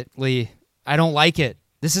like it, Lee. I don't like it.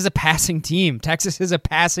 This is a passing team. Texas is a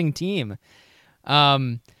passing team.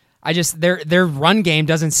 Their run game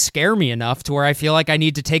doesn't scare me enough to where I feel like I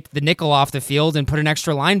need to take the nickel off the field and put an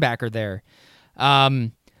extra linebacker there.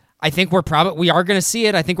 I think we are going to see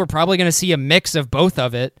it. I think we're probably going to see a mix of both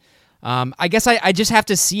of it. I guess I just have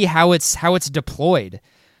to see how it's deployed.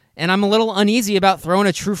 And I'm a little uneasy about throwing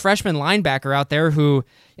a true freshman linebacker out there who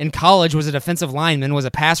in college was a defensive lineman, was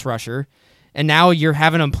a pass rusher, and now you're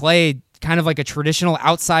having him play kind of like a traditional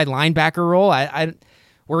outside linebacker role,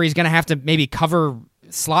 where he's going to have to maybe cover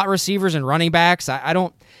slot receivers and running backs. I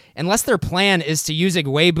don't, unless their plan is to use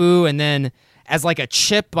Igwebu and then as like a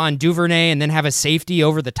chip on Duvernay and then have a safety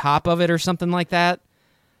over the top of it or something like that.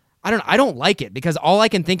 I don't like it, because all I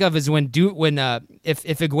can think of is if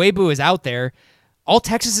Igwebu is out there, all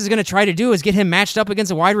Texas is going to try to do is get him matched up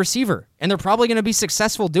against a wide receiver, and they're probably going to be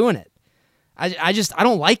successful doing it. I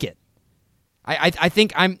don't like it. I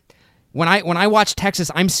think when I watch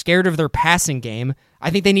Texas, I'm scared of their passing game.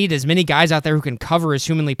 I think they need as many guys out there who can cover as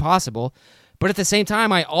humanly possible. But at the same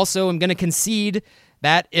time, I also am going to concede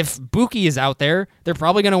that if Buki is out there, they're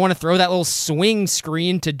probably going to want to throw that little swing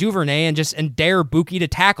screen to Duvernay and dare Buki to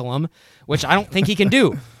tackle him, which I don't think he can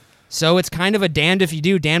do. So it's kind of a damned if you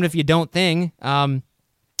do, damned if you don't thing.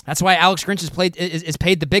 That's why Alex Grinch is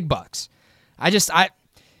paid the big bucks.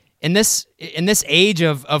 In this age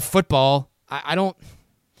of football, I don't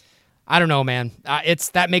know, man.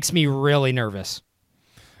 That makes me really nervous.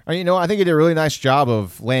 I think you did a really nice job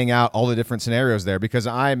of laying out all the different scenarios there, because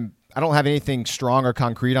I don't have anything strong or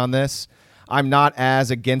concrete on this. I'm not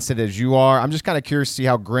as against it as you are. I'm just kind of curious to see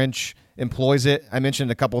how Grinch employs it. I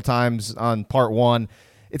mentioned a couple times on part one,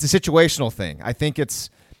 it's a situational thing. I think it's,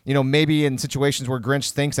 maybe in situations where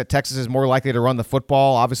Grinch thinks that Texas is more likely to run the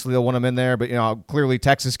football, obviously they'll want him in there, but clearly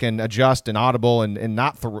Texas can adjust and audible and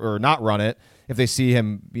not run it if they see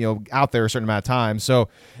him, out there a certain amount of time. So,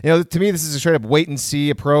 to me, this is a straight up wait and see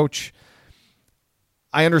approach.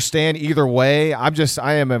 I understand either way.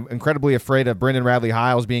 I am incredibly afraid of Brendan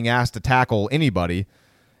Radley-Hiles being asked to tackle anybody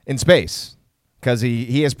in space, because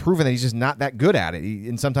he has proven that he's just not that good at it.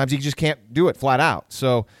 And sometimes he just can't do it flat out.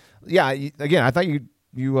 So, yeah, again, I thought you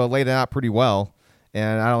laid it out pretty well,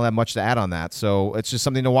 and I don't have much to add on that. So it's just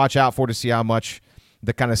something to watch out for, to see how much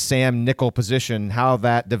the kind of Sam nickel position, how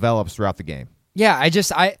that develops throughout the game. Yeah,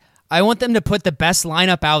 I want them to put the best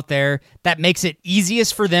lineup out there that makes it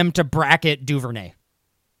easiest for them to bracket Duvernay.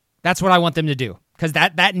 That's what I want them to do, because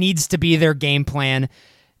that needs to be their game plan.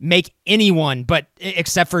 Make anyone, but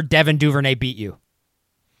except for Devin Duvernay, beat you.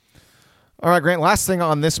 All right, Grant, last thing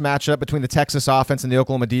on this matchup between the Texas offense and the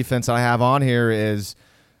Oklahoma defense I have on here is,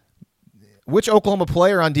 which Oklahoma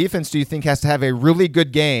player on defense do you think has to have a really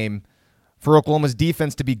good game for Oklahoma's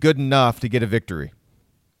defense to be good enough to get a victory?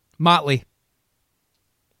 Motley.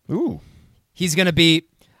 Ooh. He's going to be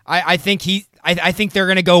I think they're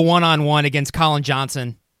going to go one-on-one against Colin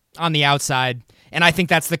Johnson on the outside, and I think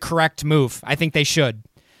that's the correct move. I think they should.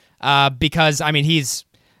 Because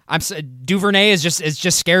Duvernay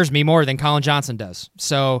just scares me more than Colin Johnson does.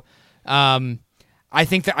 So, I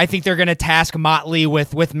think they're going to task Motley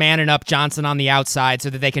with manning up Johnson on the outside so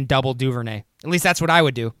that they can double Duvernay. At least that's what I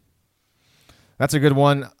would do. That's a good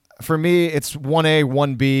one. For me, it's 1A,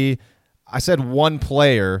 1B. I said one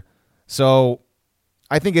player. So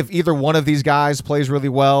I think if either one of these guys plays really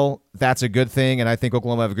well, that's a good thing, and I think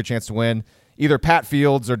Oklahoma have a good chance to win. Either Pat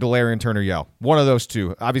Fields or Delarian Turner-Yell. One of those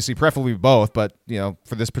two. Obviously, preferably both, but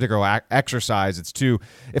for this particular exercise, it's two.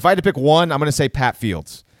 If I had to pick one, I'm going to say Pat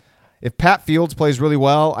Fields. If Pat Fields plays really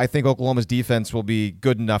well, I think Oklahoma's defense will be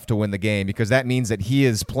good enough to win the game, because that means that he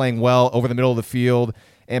is playing well over the middle of the field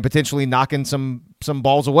and potentially knocking some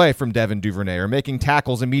balls away from Devin Duvernay, or making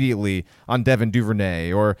tackles immediately on Devin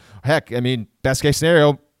Duvernay, or best case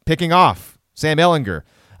scenario, picking off Sam Ehlinger.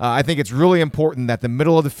 I think it's really important that the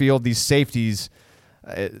middle of the field, these safeties,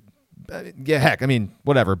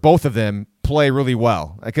 whatever, both of them play really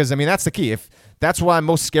well, because that's the key. If that's what I'm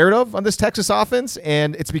most scared of on this Texas offense,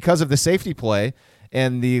 and it's because of the safety play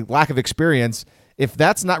and the lack of experience. If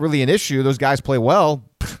that's not really an issue, those guys play well,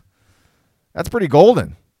 that's pretty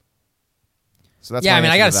golden. So that's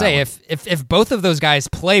I got to say, if both of those guys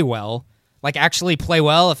play well, like actually play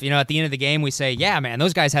well, if at the end of the game we say, yeah, man,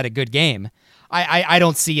 those guys had a good game, I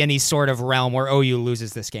don't see any sort of realm where OU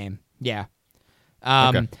loses this game. Yeah.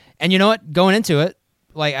 Okay. And you know what? Going into it,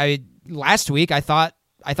 last week, I thought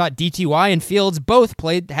DTY and Fields both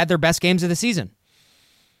had their best games of the season.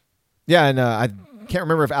 Yeah, and I can't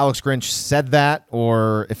remember if Alex Grinch said that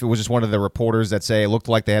or if it was just one of the reporters that say it looked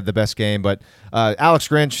like they had the best game. But Alex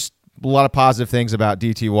Grinch, a lot of positive things about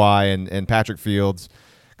DTY and Patrick Fields,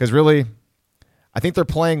 because really, I think they're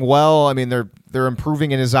playing well. They're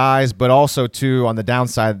improving in his eyes, but also too on the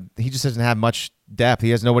downside, he just doesn't have much depth. He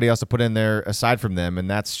has nobody else to put in there aside from them, and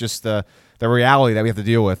that's just the reality that we have to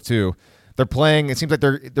deal with too. They're playing. It seems like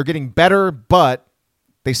they're getting better, but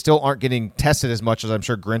they still aren't getting tested as much as I'm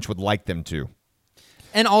sure Grinch would like them to.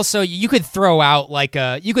 And also, you could throw out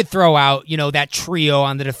that trio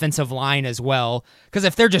on the defensive line as well, because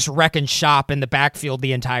if they're just wrecking shop in the backfield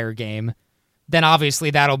the entire game, then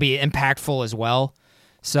obviously that'll be impactful as well.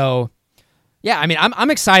 So, yeah, I'm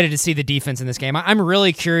excited to see the defense in this game. I'm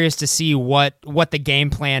really curious to see what the game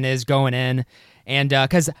plan is going in, and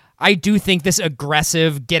because I do think this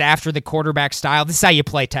aggressive, get after the quarterback style, this is how you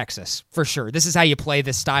play Texas, for sure. This is how you play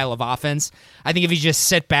this style of offense. I think if you just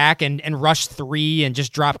sit back and rush three and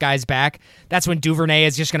just drop guys back, that's when Duvernay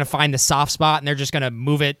is just going to find the soft spot, and they're just going to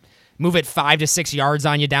move it 5 to 6 yards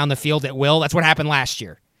on you down the field at will. That's what happened last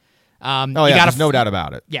year. There's no doubt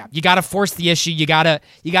about it. Yeah, you got to force the issue. You got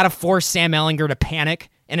to force Sam Ehlinger to panic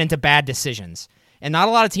and into bad decisions. And not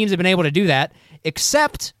a lot of teams have been able to do that,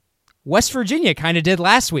 except West Virginia kind of did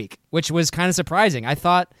last week, which was kind of surprising. I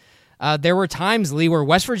thought there were times, Lee, where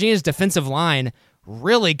West Virginia's defensive line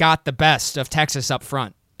really got the best of Texas up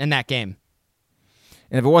front in that game.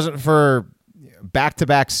 And if it wasn't for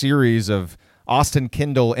back-to-back series of Austin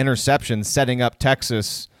Kendall interception, setting up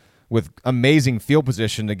Texas with amazing field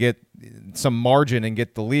position to get some margin and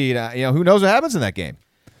get the lead. Who knows what happens in that game?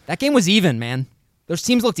 That game was even, man. Those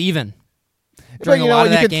teams looked even But during a lot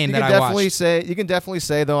of that game you that can I definitely watched. you can definitely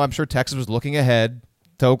say, though, I'm sure Texas was looking ahead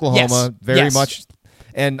to Oklahoma Yes. very Yes. much.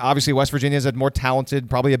 And obviously West Virginia's a more talented,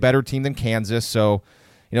 probably a better team than Kansas. So,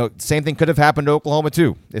 same thing could have happened to Oklahoma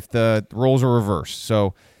too if the roles are reversed.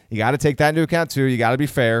 So you got to take that into account too. You got to be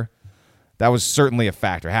fair. That was certainly a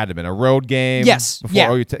factor. Had to have been a road game. Yes.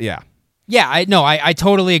 Before Yeah. yeah. Yeah, I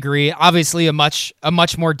totally agree. Obviously, a much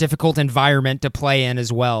more difficult environment to play in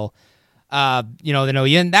as well. Than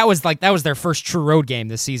OU, and that was their first true road game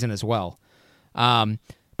this season as well. But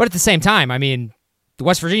at the same time, I mean,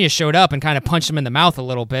 West Virginia showed up and kind of punched them in the mouth a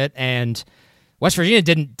little bit, and West Virginia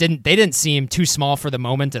didn't seem too small for the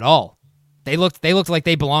moment at all. They looked like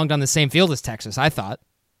they belonged on the same field as Texas. I thought,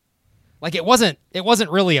 like it wasn't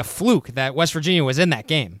really a fluke that West Virginia was in that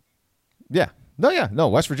game. Yeah. No.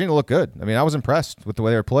 West Virginia looked good. I mean, I was impressed with the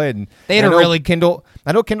way they were played. And They had I a know really Kendall.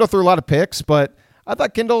 I know Kendall threw a lot of picks, but I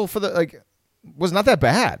thought Kendall was not that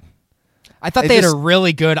bad. I thought they had a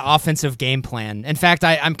really good offensive game plan. In fact,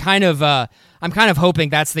 I'm kind of hoping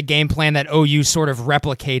that's the game plan that OU sort of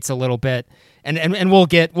replicates a little bit, and we'll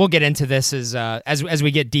get into this as we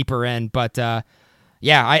get deeper in. But I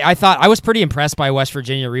thought I was pretty impressed by West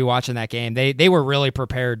Virginia rewatching that game. They were really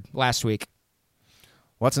prepared last week.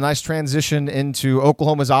 Well, that's a nice transition into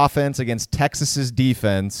Oklahoma's offense against Texas's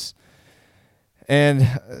defense. And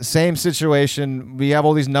same situation. We have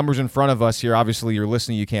all these numbers in front of us here. Obviously, you're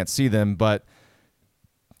listening. You can't see them. But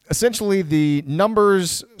essentially, the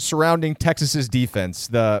numbers surrounding Texas's defense,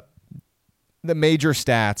 the major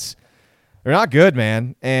stats, they're not good,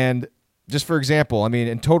 man. And just for example, I mean,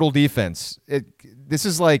 in total defense,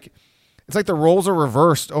 it's like the roles are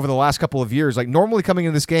reversed over the last couple of years. Like normally coming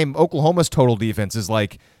into this game, Oklahoma's total defense is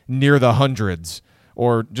like near the hundreds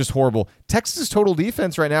or just horrible. Texas' total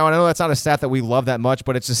defense right now, and I know that's not a stat that we love that much,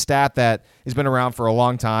 but it's a stat that has been around for a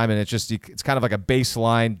long time, and it's kind of like a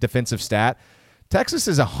baseline defensive stat. Texas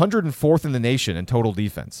is 104th in the nation in total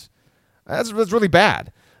defense. That's really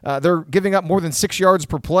bad. They're giving up more than 6 yards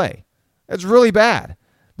per play. That's really bad.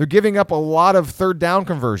 They're giving up a lot of third down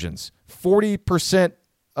conversions. 40%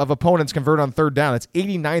 of opponents convert on third down. That's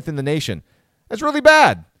 89th in the nation. That's really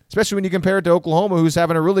bad, especially when you compare it to Oklahoma, who's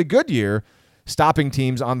having a really good year stopping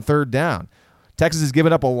teams on third down. Texas has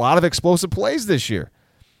given up a lot of explosive plays this year.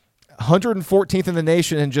 114th in the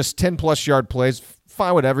nation in just 10-plus yard plays.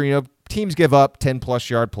 Fine, whatever. Teams give up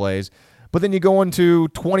 10-plus yard plays. But then you go into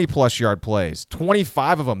 20-plus yard plays.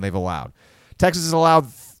 25 of them they've allowed. Texas has allowed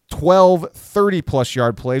 12 30-plus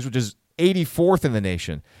yard plays, which is 84th in the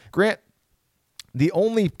nation. Grant, the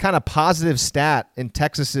only kind of positive stat in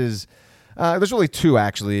Texas's there's really two,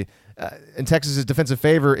 actually. In Texas's defensive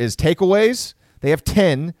favor is takeaways. They have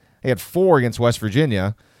 10. They had 4 against West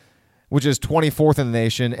Virginia, which is 24th in the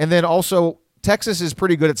nation. And then also, Texas is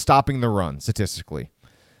pretty good at stopping the run, statistically.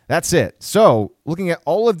 That's it. So, looking at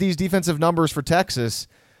all of these defensive numbers for Texas,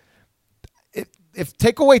 if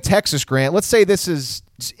take away Texas, Grant, let's say this is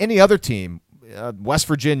any other team, West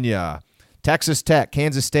Virginia, Texas Tech,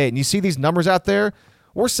 Kansas State, and you see these numbers out there,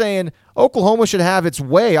 we're saying Oklahoma should have its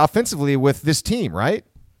way offensively with this team, right?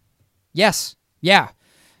 Yes. Yeah.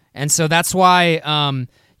 And so that's why,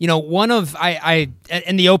 one of I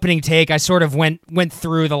in the opening take, I sort of went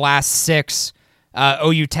through the last 6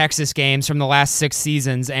 OU Texas games from the last 6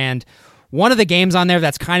 seasons, and one of the games on there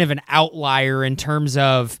that's kind of an outlier in terms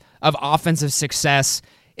of offensive success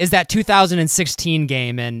is that 2016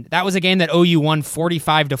 game, and that was a game that OU won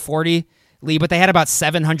 45-40, Lee, but they had about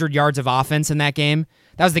 700 yards of offense in that game.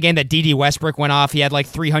 That was the game that D.D. Westbrook went off. He had like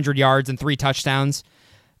 300 yards and 3 touchdowns.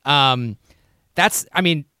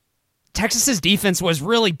 Texas's defense was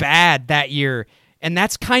really bad that year, and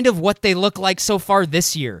that's kind of what they look like so far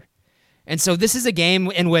this year. And so this is a game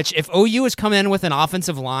in which if OU is coming in with an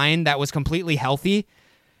offensive line that was completely healthy,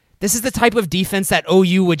 this is the type of defense that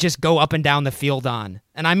OU would just go up and down the field on.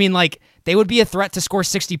 And I mean, like, they would be a threat to score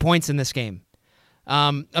 60 points in this game.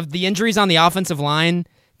 Of the injuries on the offensive line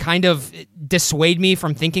kind of dissuade me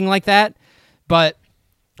from thinking like that. But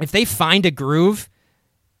if they find a groove,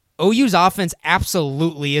 OU's offense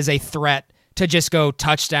absolutely is a threat to just go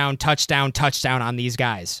touchdown, touchdown, touchdown on these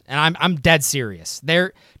guys. And I'm dead serious.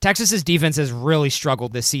 Texas's defense has really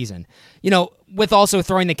struggled this season. With also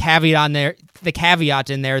throwing the caveat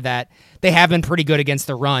in there that they have been pretty good against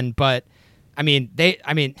the run, but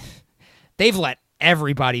they've let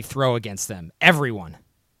everybody throw against them. Everyone.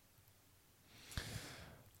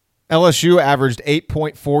 LSU averaged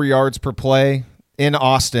 8.4 yards per play in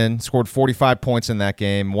Austin, scored 45 points in that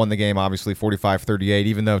game, won the game obviously 45-38,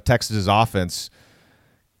 even though Texas's offense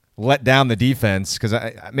let down the defense. Because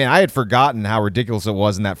I had forgotten how ridiculous it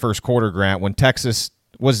was in that first quarter, Grant, when Texas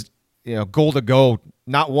was goal to go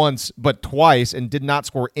not once but twice and did not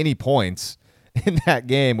score any points in that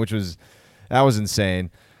game, that was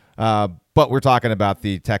insane. But we're talking about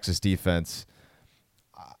the Texas defense.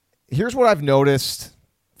 Here's what I've noticed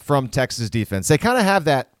from Texas defense. They kind of have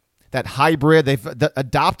that hybrid. They've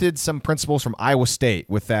adopted some principles from Iowa State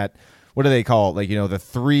with that, what do they call it?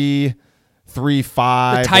 The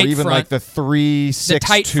 3-3-5, or even front. the 3-6-2. The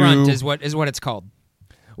tight front is what it's called.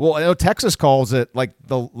 Well, I know Texas calls it like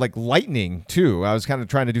lightning too. I was kind of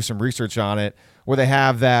trying to do some research on it, where they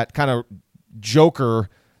have that kind of joker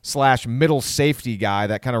 / middle safety guy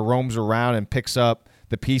that kind of roams around and picks up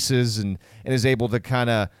the pieces and is able to kind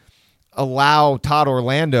of allow Todd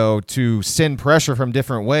Orlando to send pressure from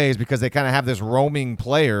different ways, because they kind of have this roaming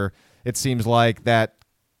player, it seems like, that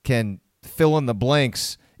can fill in the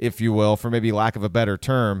blanks, if you will, for maybe lack of a better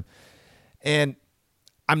term. And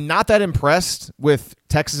I'm not that impressed with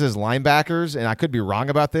Texas's linebackers, and I could be wrong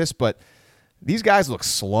about this, but these guys look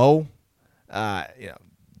slow.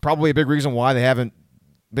 Probably a big reason why they haven't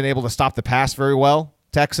been able to stop the pass very well,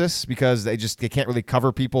 Texas, because they can't really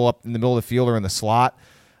cover people up in the middle of the field or in the slot.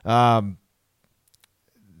 They're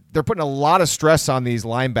putting a lot of stress on these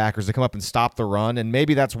linebackers to come up and stop the run, and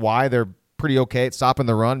maybe that's why they're pretty okay at stopping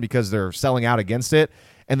the run, because they're selling out against it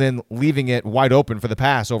and then leaving it wide open for the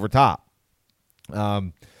pass over top.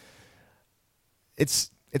 It's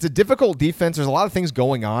a difficult defense. There's a lot of things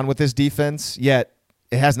going on with this defense, yet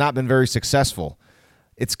it has not been very successful.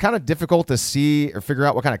 It's kind of difficult to see or figure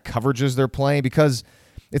out what kind of coverages they're playing, because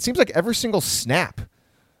it seems like every single snap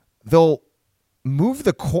they'll move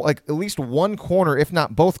at least one corner, if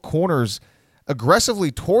not both corners,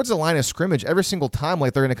 aggressively towards the line of scrimmage every single time,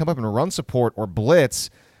 like they're going to come up and run support or blitz.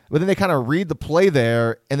 But then they kind of read the play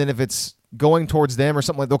there, and then if it's going towards them or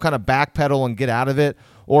something, like they'll kind of backpedal and get out of it.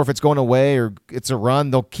 Or if it's going away or it's a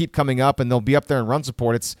run, they'll keep coming up and they'll be up there and run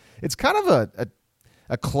support. It's kind of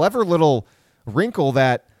a clever little wrinkle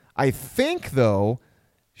that I think, though,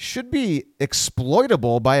 should be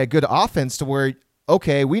exploitable by a good offense, to where,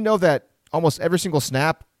 okay, we know that almost every single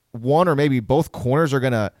snap, one or maybe both corners are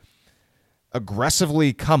going to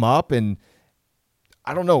aggressively come up, and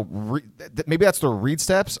I don't know, maybe that's the read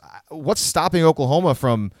steps. What's stopping Oklahoma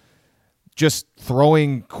from just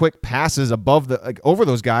throwing quick passes over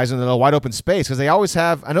those guys in a wide open space? Because they always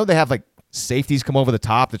have, I know they have safeties come over the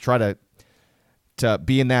top to try to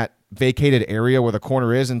be in that vacated area where the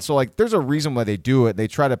corner is, and so there's a reason why they do it. They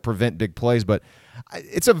try to prevent big plays, but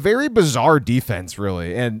it's a very bizarre defense,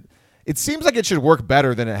 really, and it seems like it should work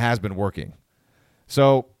better than it has been working.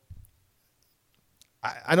 So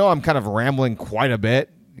I know I'm kind of rambling quite a bit,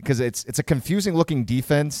 because it's a confusing looking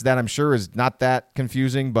defense that I'm sure is not that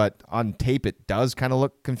confusing, but on tape it does kind of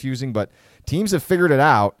look confusing. But teams have figured it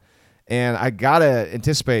out, and I gotta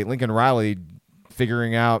anticipate Lincoln Riley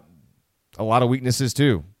figuring out a lot of weaknesses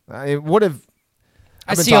too. I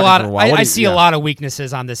see a lot. I see a lot of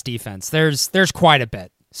weaknesses on this defense. There's quite a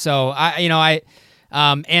bit. So what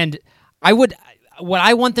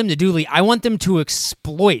I want them to do, Lee, I want them to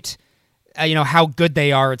exploit how good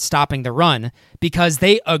they are at stopping the run, because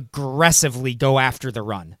they aggressively go after the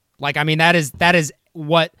run. That's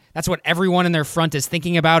what everyone in their front is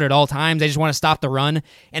thinking about at all times. They just want to stop the run,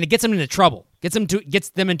 and it gets them into trouble. Gets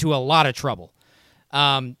them into a lot of trouble.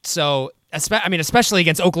 Especially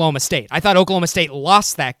against Oklahoma State. I thought Oklahoma State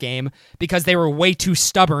lost that game because they were way too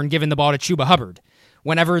stubborn giving the ball to Chuba Hubbard.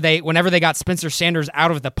 Whenever they got Spencer Sanders out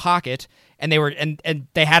of the pocket and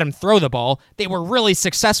they had him throw the ball, they were really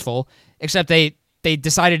successful, except they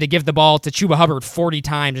decided to give the ball to Chuba Hubbard 40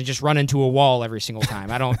 times and just run into a wall every single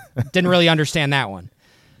time. Didn't really understand that one.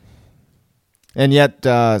 And yet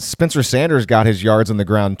Spencer Sanders got his yards on the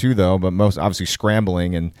ground too, though, but most obviously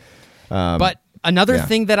scrambling. And but another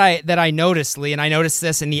thing that I noticed, Lee, and I noticed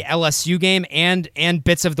this in the LSU game and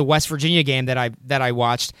bits of the West Virginia game that I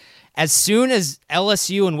watched. As soon as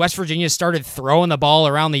LSU and West Virginia started throwing the ball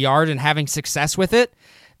around the yard and having success with it,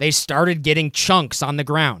 they started getting chunks on the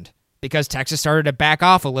ground, because Texas started to back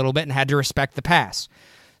off a little bit and had to respect the pass.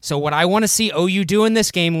 So what I want to see OU do in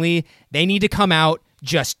this game, Lee, they need to come out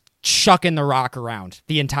just chucking the rock around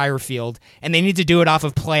the entire field, and they need to do it off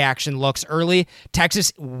of play action looks early.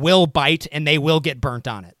 Texas will bite, and they will get burnt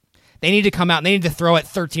on it. They need to come out and they need to throw it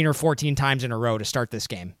 13 or 14 times in a row to start this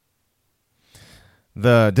game.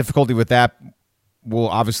 The difficulty with that will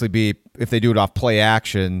obviously be, if they do it off play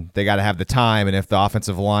action, they got to have the time, and if the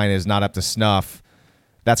offensive line is not up to snuff,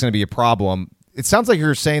 that's going to be a problem. it sounds like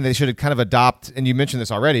you're saying they should kind of adopt, and you mentioned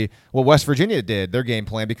this already, what West Virginia did, their game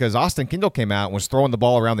plan, because Austin Kendall came out and was throwing the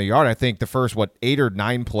ball around the yard. I think the first, 8 or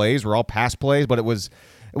 9 plays were all pass plays, but it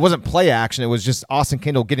wasn't play action. It was just Austin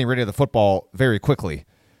Kendall getting rid of the football very quickly,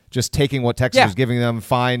 just taking what Texas was giving them,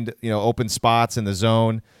 find open spots in the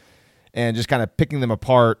zone, and just kind of picking them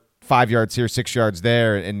apart 5 yards here, 6 yards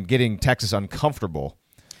there, and getting Texas uncomfortable.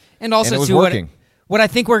 And also, it was too, working. What I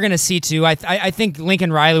think we're going to see, too, I think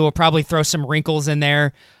Lincoln Riley will probably throw some wrinkles in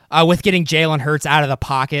there with getting Jalen Hurts out of the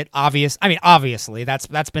pocket. Obviously,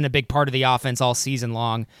 that's been a big part of the offense all season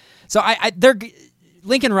long. So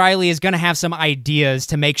Lincoln Riley is going to have some ideas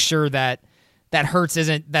to make sure that Hurts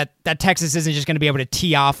isn't that Texas isn't just going to be able to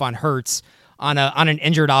tee off on Hurts on an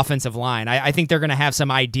injured offensive line. I think they're going to have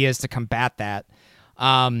some ideas to combat that.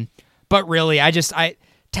 But really,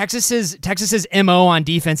 Texas's MO on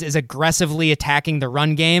defense is aggressively attacking the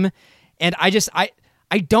run game, and I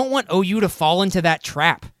don't want OU to fall into that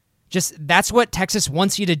trap. Just that's what Texas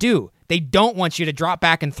wants you to do. They don't want you to drop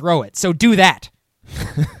back and throw it. So do that.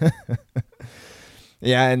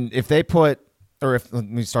 Yeah, and if they let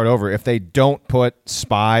me start over. If they don't put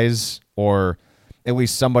spies or at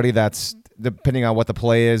least somebody that's, depending on what the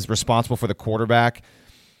play is, responsible for the quarterback,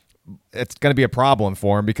 it's going to be a problem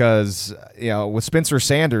for him because, with Spencer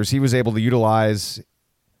Sanders, he was able to utilize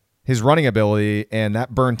his running ability, and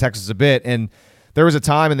that burned Texas a bit. And there was a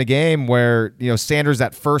time in the game where, Sanders,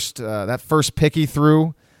 that first pick he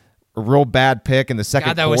threw, a real bad pick in the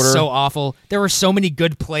second quarter. quarter. Was so awful. There were so many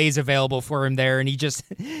good plays available for him there, and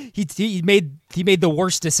he made the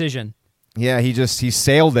worst decision. Yeah, he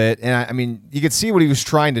sailed it, and you could see what he was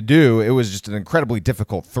trying to do. It was just an incredibly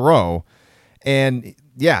difficult throw, and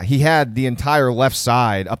yeah, he had the entire left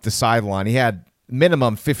side up the sideline. He had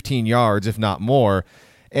minimum 15 yards, if not more.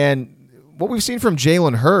 And what we've seen from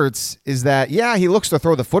Jalen Hurts is that, yeah, he looks to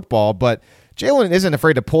throw the football, but Jalen isn't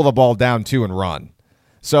afraid to pull the ball down too and run.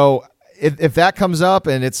 So if that comes up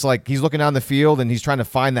and it's like he's looking down the field and he's trying to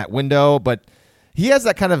find that window, but he has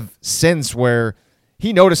that kind of sense where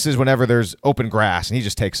he notices whenever there's open grass and he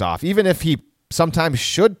just takes off. Even if he sometimes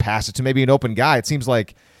should pass it to maybe an open guy, it seems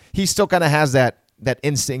like he still kind of has that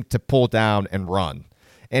instinct to pull it down and run.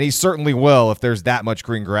 And he certainly will if there's that much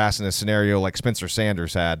green grass in a scenario like Spencer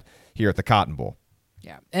Sanders had here at the Cotton Bowl.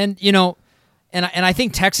 Yeah. And, and I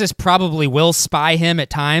think Texas probably will spy him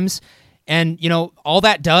at times. And, all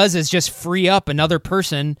that does is just free up another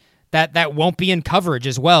person that won't be in coverage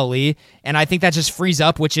as well, Lee. And I think that just frees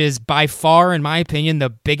up, which is by far, in my opinion,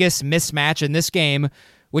 the biggest mismatch in this game,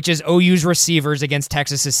 which is OU's receivers against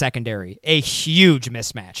Texas's secondary. A huge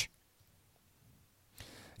mismatch.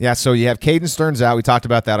 Yeah, so you have Caden Stearns out. We talked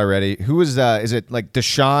about that already. Who is it like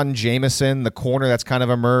Deshaun Jameson, the corner that's kind of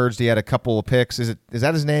emerged? He had a couple of picks. Is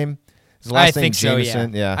that his name? His last name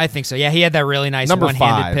Jameson? So, yeah. I think so. Yeah, he had that really nice number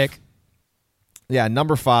one-handed 5. pick. Yeah,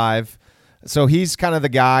 number 5. So he's kind of the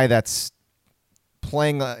guy that's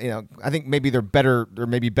playing, I think maybe they're better or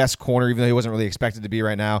maybe best corner, even though he wasn't really expected to be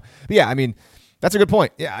right now. But yeah, that's a good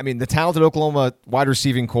point. Yeah, the talented Oklahoma wide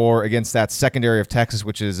receiving core against that secondary of Texas,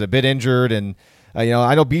 which is a bit injured. And, I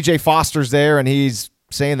know B.J. Foster's there, and he's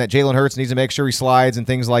saying that Jalen Hurts needs to make sure he slides and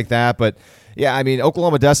things like that. But, yeah,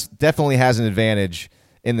 Oklahoma definitely has an advantage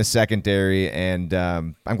in the secondary, and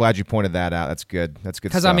I'm glad you pointed that out. That's good. That's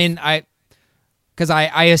good stuff. Because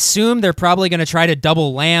I assume they're probably going to try to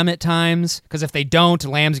double Lamb at times, because if they don't,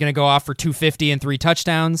 Lamb's going to go off for 250 and 3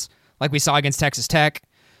 touchdowns, like we saw against Texas Tech.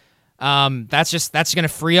 That's going to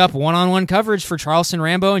free up one-on-one coverage for Charleston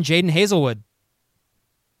Rambo and Jaden Hazelwood.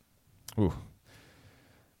 Ooh.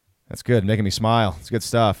 That's good, making me smile. It's good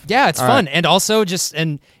stuff. Yeah, it's All fun, right. and also just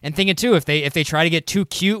and thinking too, if they try to get too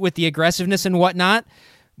cute with the aggressiveness and whatnot,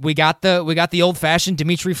 we got the old-fashioned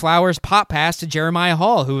Dimitri Flowers pop pass to Jeremiah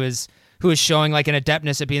Hall, who is showing like an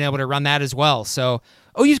adeptness at being able to run that as well. So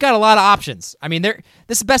OU's got a lot of options. This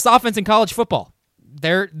is the best offense in college football.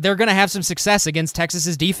 They're going to have some success against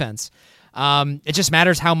Texas's defense. It just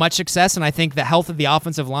matters how much success, and I think the health of the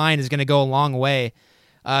offensive line is going to go a long way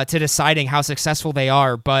to deciding how successful they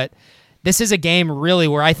are. But this is a game really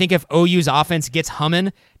where I think if OU's offense gets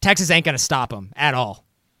humming, Texas ain't going to stop them at all.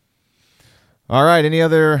 All right, any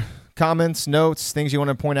other comments, notes, things you want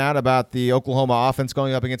to point out about the Oklahoma offense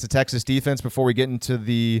going up against the Texas defense before we get into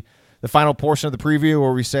the final portion of the preview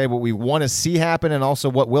where we say what we want to see happen and also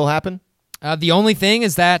what will happen? The only thing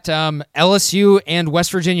is that LSU and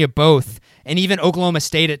West Virginia both, and even Oklahoma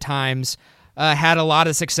State at times, had a lot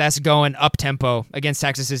of success going up-tempo against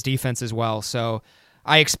Texas's defense as well. So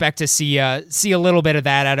I expect to see a little bit of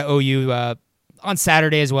that out of OU on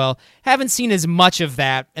Saturday as well. Haven't seen as much of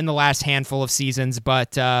that in the last handful of seasons,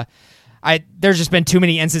 but There's just been too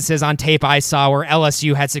many instances on tape I saw where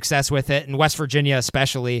LSU had success with it, and West Virginia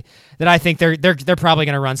especially, that I think they're probably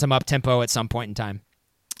going to run some up tempo at some point in time.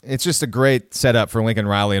 It's just a great setup for Lincoln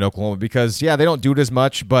Riley in Oklahoma because they don't do it as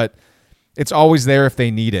much, but it's always there if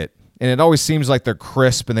they need it, and it always seems like they're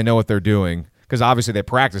crisp and they know what they're doing because obviously they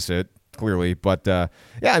practice it clearly. But the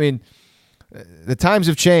times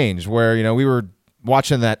have changed where we were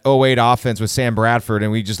watching that 08 offense with Sam Bradford,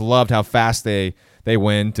 and we just loved how fast they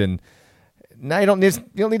went, and now you don't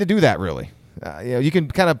need to do that really. You can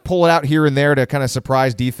kind of pull it out here and there to kind of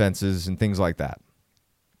surprise defenses and things like that.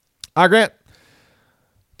 All right, Grant,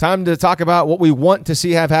 time to talk about what we want to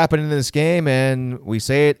see have happen in this game, and we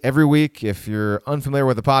say it every week. If you're unfamiliar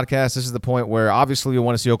with the podcast, this is the point where obviously we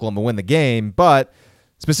want to see Oklahoma win the game, but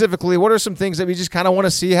specifically, what are some things that we just kind of want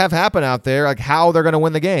to see have happen out there, like how they're going to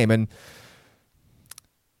win the game? And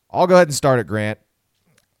I'll go ahead and start it, Grant.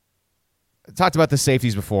 I talked about the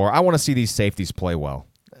safeties before. I want to see these safeties play well.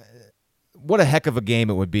 What a heck of a game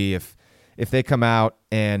it would be if they come out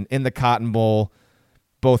and in the Cotton Bowl,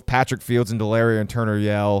 both Patrick Fields and Delaria and Turner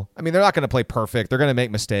yell. I mean, they're not going to play perfect. They're going to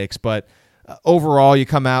make mistakes, but overall, you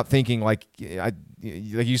come out thinking like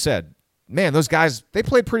you said, man, those guys, they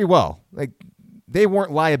played pretty well. Like, they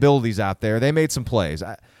weren't liabilities out there. They made some plays.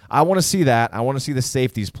 I want to see that. I want to see the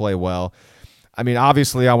safeties play well. I mean,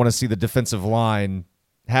 obviously, I want to see the defensive line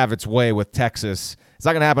have its way with Texas. It's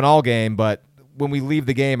not going to happen all game, but when we leave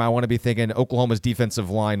the game, I want to be thinking Oklahoma's defensive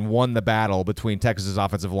line won the battle between Texas's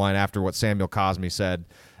offensive line after what Samuel Cosme said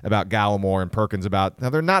about Gallimore and Perkins about how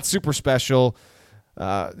they're not super special.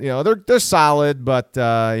 They're solid, but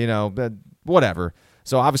whatever.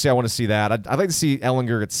 So obviously, I want to see that. I'd like to see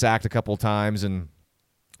Ehlinger get sacked a couple of times, and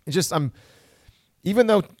it's just even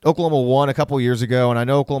though Oklahoma won a couple of years ago, and I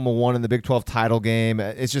know Oklahoma won in the Big 12 title game,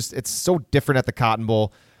 it's so different at the Cotton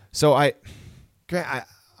Bowl. So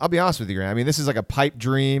I'll be honest with you, Grant. I mean, this is like a pipe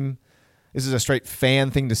dream. This is a straight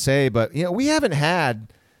fan thing to say, but we haven't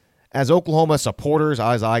had, as Oklahoma supporters,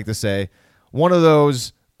 as I like to say, one of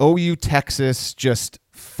those OU Texas just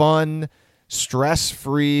fun,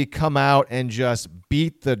 stress-free, come out and just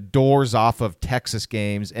beat the doors off of Texas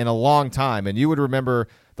games in a long time. And you would remember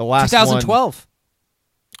the last 2012.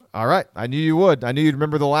 All right. I knew you would. I knew you'd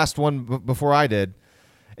remember the last one before I did.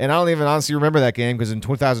 And I don't even honestly remember that game because in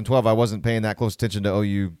 2012 I wasn't paying that close attention to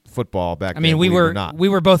OU football back then. I mean, we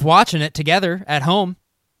were both watching it together at home.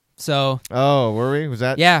 So. Oh, were we? Was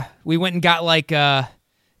that? Yeah. We went and got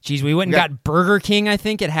got Burger King, I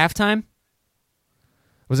think, at halftime.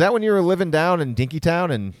 Was that when you were living down in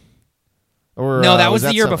Dinkytown No, that was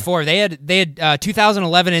the year before. They had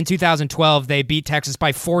 2011 and 2012. They beat Texas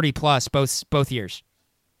by 40 plus both years.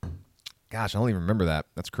 Gosh, I don't even remember that.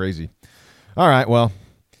 That's crazy. All right, well,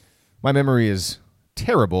 my memory is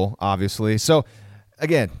terrible, obviously. So,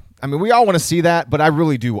 again, I mean, we all want to see that, but I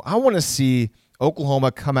really do. I want to see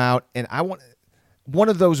Oklahoma come out, and I want one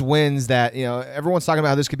of those wins that, everyone's talking about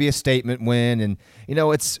how this could be a statement win, and,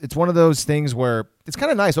 it's one of those things where it's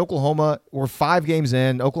kind of nice. Oklahoma, we're 5 games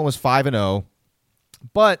in. Oklahoma's 5-0,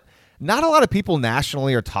 but not a lot of people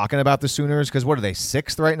nationally are talking about the Sooners because what are they,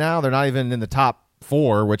 6th right now? They're not even in the top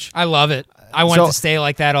 4, which I love it. I want it to stay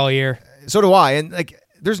like that all year. So do I. And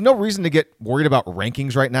there's no reason to get worried about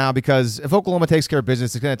rankings right now because if Oklahoma takes care of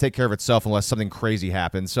business, it's going to take care of itself unless something crazy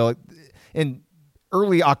happens. So in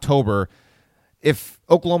early October, if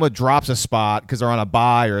Oklahoma drops a spot because they're on a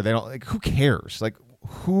bye or they don't, who cares?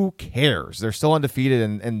 Who cares? They're still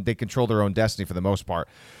undefeated and they control their own destiny for the most part.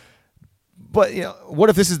 But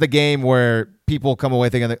what if this is the game where people come away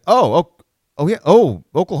thinking, Oklahoma,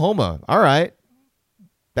 all right.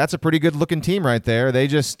 That's a pretty good-looking team right there. They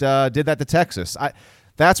just did that to Texas.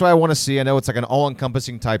 That's what I want to see. I know it's like an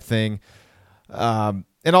all-encompassing type thing. And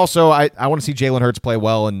also, I want to see Jalen Hurts play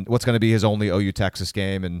well in what's going to be his only OU Texas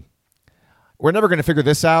game. And we're never going to figure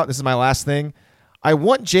this out. This is my last thing. I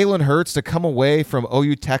want Jalen Hurts to come away from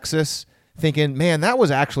OU Texas thinking, man, that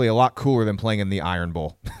was actually a lot cooler than playing in the Iron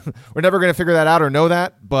Bowl. We're never going to figure that out or know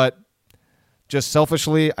that, but just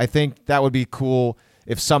selfishly, I think that would be cool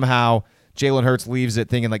if somehow Jalen Hurts leaves it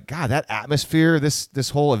thinking like, God, that atmosphere, this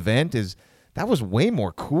whole event that was way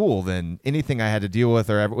more cool than anything I had to deal with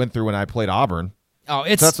or ever went through when I played Auburn. Oh,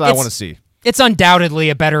 so that's what I want to see. It's undoubtedly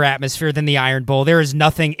a better atmosphere than the Iron Bowl. There is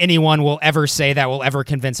nothing anyone will ever say that will ever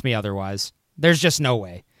convince me otherwise. There's just no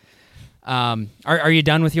way. Are you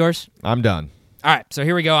done with yours? I'm done. All right, so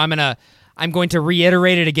here we go. I'm going to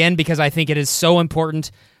reiterate it again because I think it is so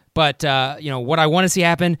important. But what I want to see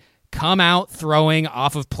happen: come out throwing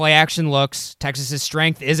off of play action looks. Texas's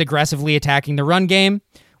strength is aggressively attacking the run game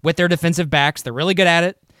with their defensive backs. They're really good at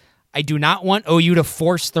it. I do not want OU to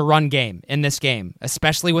force the run game in this game,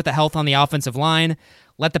 especially with the health on the offensive line.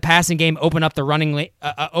 Let the passing game open up the running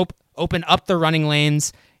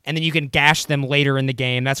lanes, and then you can gash them later in the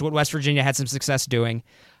game. That's what West Virginia had some success doing.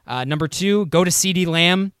 Number 2, go to CeeDee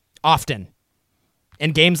Lamb often.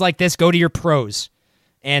 In games like this, go to your pros.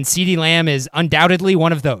 And CeeDee Lamb is undoubtedly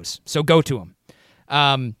one of those, so go to him.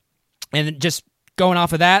 And just going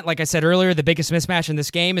off of that, like I said earlier, the biggest mismatch in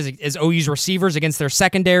this game is OU's receivers against their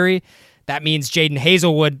secondary. That means Jaden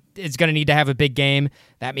Hazelwood is going to need to have a big game.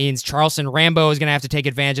 That means Charleston Rambo is going to have to take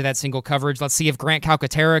advantage of that single coverage. Let's see if Grant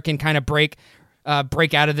Calcaterra can kind of break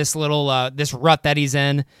out of this little this rut that he's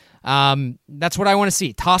in. That's what I want to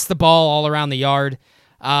see. Toss the ball all around the yard.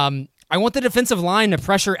 I want the defensive line to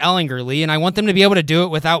pressure Ehlinger, Lee, and I want them to be able to do it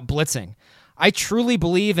without blitzing. I truly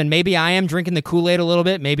believe, and maybe I am drinking the Kool-Aid a little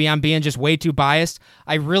bit, maybe I'm being just way too biased,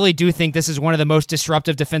 I really do think this is one of the most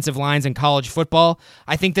disruptive defensive lines in college football.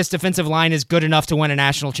 I think this defensive line is good enough to win a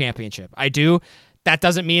national championship. I do. That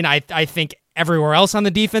doesn't mean I think everywhere else on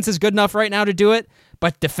the defense is good enough right now to do it,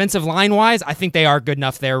 but defensive line-wise, I think they are good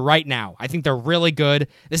enough there right now. I think they're really good.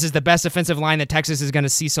 This is the best defensive line that Texas is going to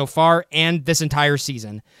see so far and this entire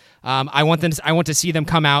season. I want to see them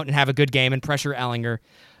come out and have a good game and pressure Ehlinger.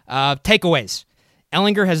 Takeaways.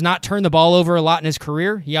 Ehlinger has not turned the ball over a lot in his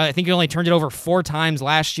career. I think he only turned it over 4 times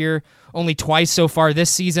last year, only twice so far this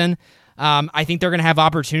season. I think they're going to have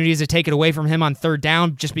opportunities to take it away from him on third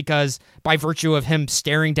down just because by virtue of him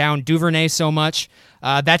staring down Duvernay so much.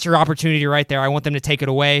 That's your opportunity right there. I want them to take it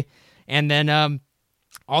away. And then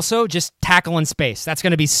also just tackle in space. That's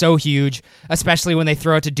going to be so huge, especially when they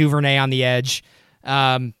throw it to Duvernay on the edge.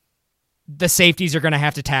 The safeties are going to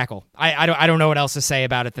have to tackle. I don't know what else to say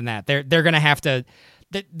about it than that. They're going to have to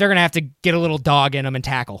get a little dog in them and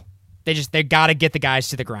tackle. They got to get the guys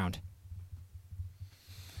to the ground.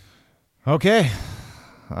 Okay.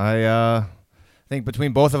 I think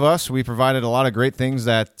between both of us, we provided a lot of great things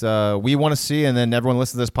that we want to see, and then everyone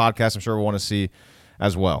listening to this podcast, I'm sure will want to see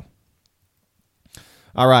as well.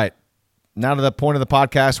 All right. Now to the point of the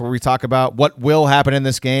podcast where we talk about what will happen in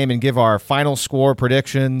this game and give our final score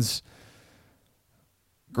predictions.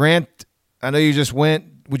 Grant, I know you just went.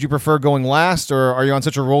 Would you prefer going last, or are you on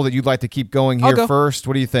such a roll that you'd like to keep going here first?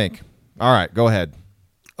 What do you think? All right, go ahead.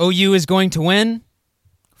 OU is going to win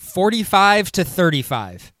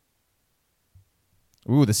 45-35.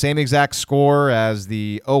 Ooh, the same exact score as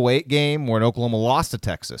the 2008 game when Oklahoma lost to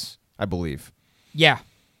Texas, I believe. Yeah.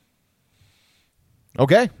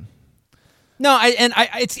 Okay. No,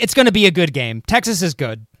 it's going to be a good game. Texas is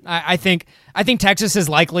good. I think Texas is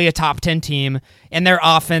likely a top 10 team, and their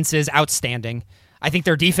offense is outstanding. I think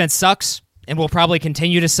their defense sucks and will probably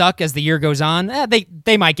continue to suck as the year goes on.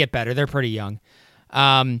 They might get better. They're pretty young.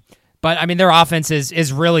 But I mean, their offense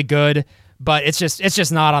is really good, but it's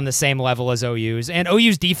just not on the same level as OU's. And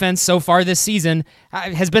OU's defense so far this season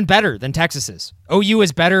has been better than Texas's. OU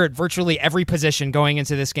is better at virtually every position going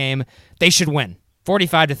into this game. They should win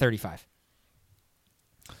 45-35.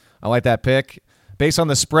 I like that pick. Based on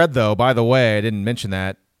the spread, though, by the way, I didn't mention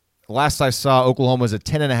that. Last I saw, Oklahoma was a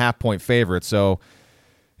 10.5-point favorite. So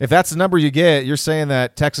if that's the number you get, you're saying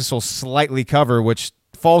that Texas will slightly cover, which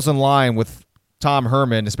falls in line with Tom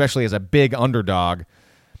Herman, especially as a big underdog.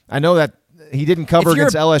 I know that he didn't cover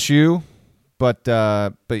against LSU, but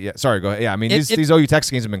yeah, sorry, go ahead. Yeah, I mean, these OU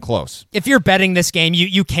Texas games have been close. If you're betting this game,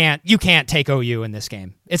 you can't take OU in this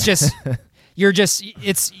game. It's just you're just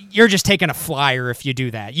taking a flyer if you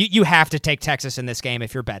do that. You have to take Texas in this game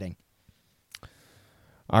if you're betting.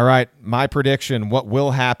 All right, my prediction, what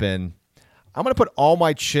will happen, I'm going to put all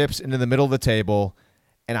my chips into the middle of the table,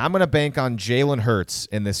 and I'm going to bank on Jalen Hurts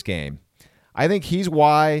in this game. I think he's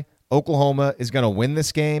why Oklahoma is going to win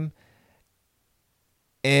this game,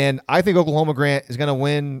 and I think Oklahoma, Grant, is going to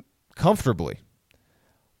win comfortably.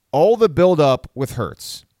 All the build-up with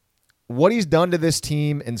Hurts, what he's done to this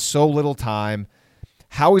team in so little time,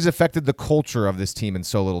 how he's affected the culture of this team in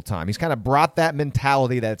so little time. He's kind of brought that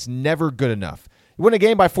mentality that it's never good enough. You win a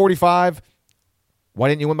game by 45, why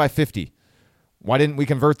didn't you win by 50? Why didn't we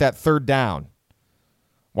convert that third down?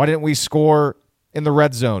 Why didn't we score in the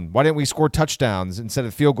red zone? Why didn't we score touchdowns instead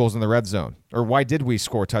of field goals in the red zone? Or why did we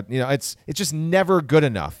score it's just never good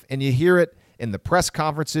enough. And you hear it in the press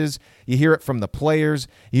conferences, you hear it from the players,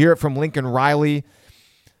 you hear it from Lincoln Riley.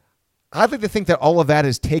 I'd like to think that all of that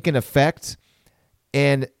has taken effect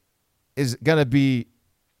and is going to be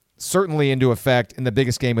certainly into effect in the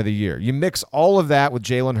biggest game of the year. You mix all of that with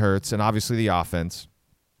Jalen Hurts and obviously the offense,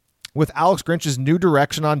 with Alex Grinch's new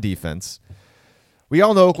direction on defense. We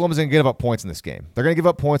all know Oklahoma's going to give up points in this game. They're going to give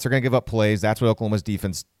up points. They're going to give up plays. That's what Oklahoma's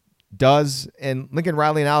defense does, and Lincoln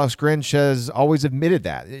Riley and Alex Grinch has always admitted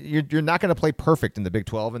that. You're not going to play perfect in the Big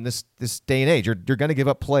 12 in this day and age. You're going to give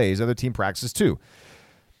up plays, other team practices too.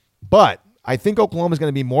 But I think Oklahoma is going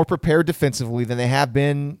to be more prepared defensively than they have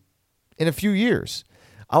been in a few years.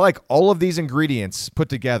 I like all of these ingredients put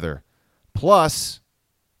together, plus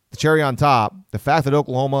the cherry on top, the fact that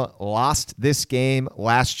Oklahoma lost this game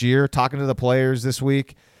last year, talking to the players this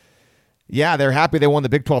week. Yeah, they're happy they won the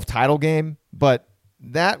Big 12 title game, but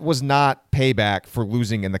that was not payback for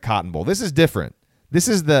losing in the Cotton Bowl. This is different. This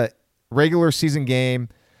is the regular season game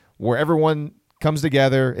where everyone comes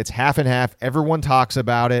together. It's half and half. Everyone talks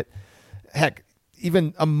about it. Heck,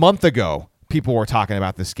 even a month ago, people were talking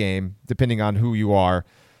about this game, depending on who you are.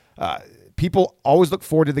 People always look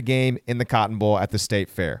forward to the game in the Cotton Bowl at the State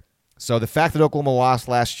Fair. So the fact that Oklahoma lost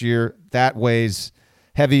last year, that weighs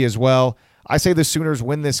heavy as well. I say the Sooners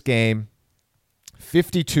win this game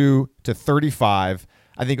 52-35.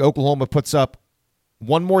 I think Oklahoma puts up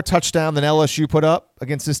one more touchdown than LSU put up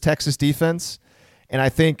against this Texas defense. And I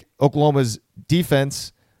think Oklahoma's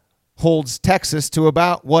defense holds Texas to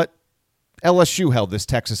about what LSU held this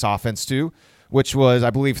Texas offense to, which was, I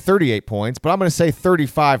believe, 38 points. But I'm going to say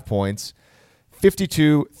 35 points.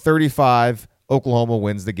 52-35, Oklahoma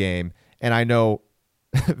wins the game. And I know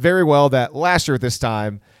very well that last year at this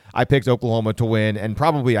time, I picked Oklahoma to win and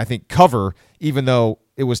probably, I think, cover, even though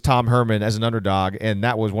it was Tom Herman as an underdog, and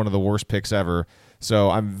that was one of the worst picks ever. So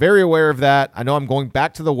I'm very aware of that. I know I'm going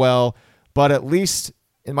back to the well, but at least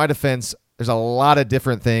in my defense, there's a lot of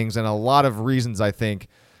different things and a lot of reasons I think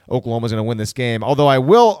Oklahoma's going to win this game. Although I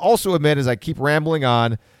will also admit, as I keep rambling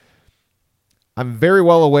on, I'm very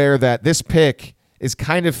well aware that this pick is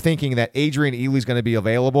kind of thinking that Adrian Ealy's going to be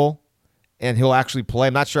available and he'll actually play.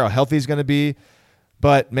 I'm not sure how healthy he's going to be.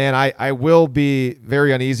 But, man, I will be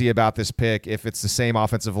very uneasy about this pick if it's the same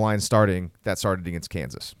offensive line starting that started against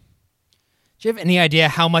Kansas. Do you have any idea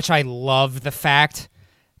how much I love the fact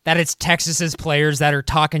that it's Texas's players that are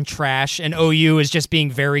talking trash and OU is just being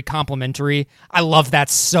very complimentary? I love that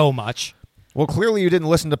so much. Well, clearly you didn't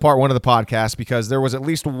listen to part one of the podcast because there was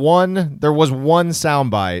one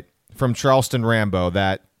soundbite from Charleston Rambo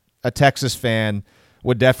that a Texas fan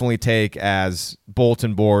would definitely take as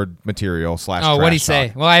bulletin board material / trash talk. Oh, what'd he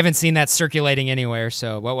say? Well, I haven't seen that circulating anywhere,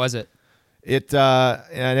 so what was it?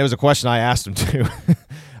 And it was a question I asked him too,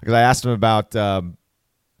 because I asked him about, the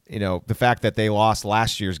fact that they lost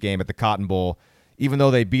last year's game at the Cotton Bowl, even though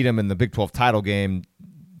they beat them in the Big 12 title game.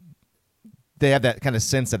 They have that kind of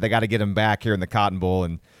sense that they got to get him back here in the Cotton Bowl.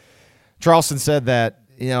 And Charleston said that,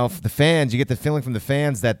 the fans, you get the feeling from the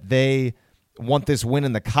fans that they want this win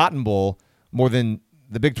in the Cotton Bowl more than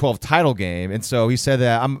the Big 12 title game. And so he said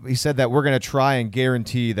that we're going to try and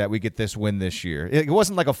guarantee that we get this win this year. It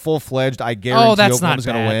wasn't like a full-fledged, I guarantee Oklahoma's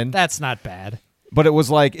going to win. That's not bad. But it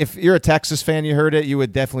was like, if you're a Texas fan, you heard it, you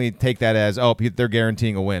would definitely take that as, they're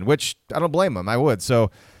guaranteeing a win, which I don't blame them. I would.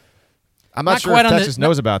 So I'm not sure if Texas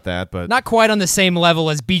knows about that. But not quite on the same level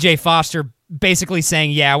as B.J. Foster basically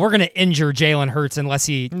saying, yeah, we're going to injure Jalen Hurts unless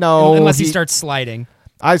he starts sliding.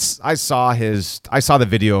 I saw the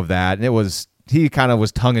video of that, and he kind of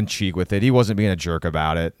was tongue in cheek with it. He wasn't being a jerk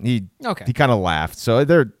about it. He kind of laughed. So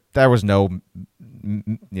there was no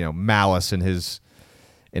malice in his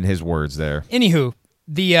words there. Anywho,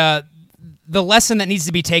 the lesson that needs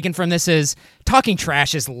to be taken from this is talking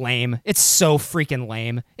trash is lame. It's so freaking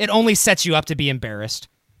lame. It only sets you up to be embarrassed.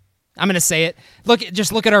 I'm going to say it.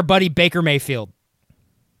 Just look at our buddy Baker Mayfield.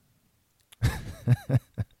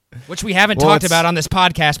 Which we haven't talked about on this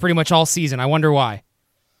podcast pretty much all season. I wonder why.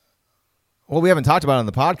 Well, we haven't talked about it on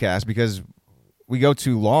the podcast because we go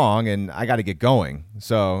too long and I got to get going.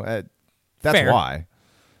 So that's Fair. Why.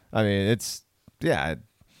 I mean,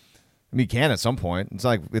 you can at some point. It's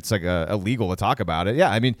like illegal to talk about it. Yeah,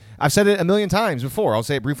 I mean, I've said it a million times before. I'll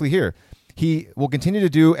say it briefly here. He will continue to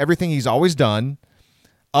do everything he's always done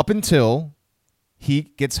up until he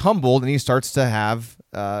gets humbled and he starts to have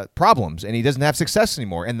problems and he doesn't have success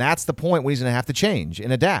anymore. And that's the point when he's going to have to change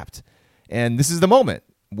and adapt. And this is the moment.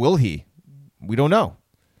 Will he? We don't know.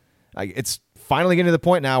 It's finally getting to the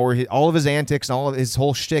point now where all of his antics and all of his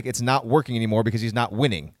whole shtick, it's not working anymore because he's not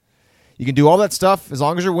winning. You can do all that stuff as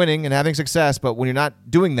long as you're winning and having success, but when you're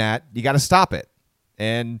not doing that, you got to stop it.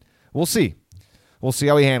 And we'll see. We'll see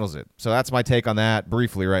how he handles it. So that's my take on that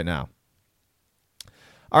briefly right now.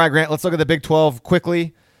 All right, Grant, let's look at the Big 12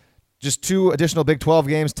 quickly. Just 2 additional Big 12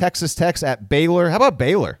 games. Texas Tech at Baylor. How about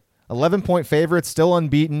Baylor? 11-point favorites, still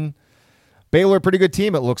unbeaten. Baylor, pretty good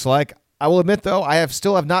team, it looks like. I will admit, though, I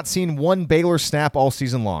still have not seen one Baylor snap all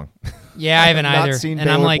season long. Yeah, I haven't either. Not seen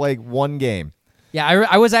Baylor play one game. Yeah,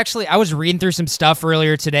 I was reading through some stuff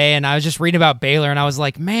earlier today, and I was just reading about Baylor, and I was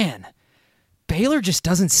like, man, Baylor just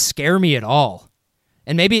doesn't scare me at all.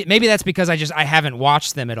 And maybe that's because I haven't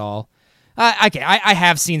watched them at all. Okay, I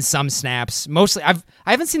have seen some snaps. Mostly, I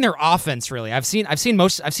haven't seen their offense really. I've seen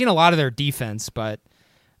a lot of their defense, but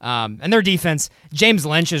and their defense, James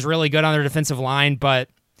Lynch is really good on their defensive line, but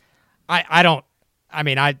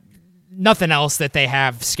nothing else that they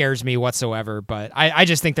have scares me whatsoever, but I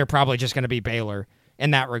just think they're probably just going to be Baylor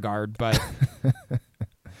in that regard. But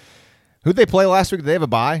who'd they play last week? Did they have a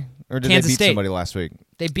bye? Or did Kansas they beat State. Somebody last week?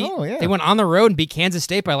 They went on the road and beat Kansas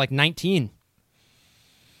State by like 19.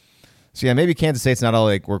 So yeah, maybe Kansas State's not all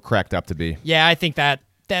they were cracked up to be. Yeah, I think that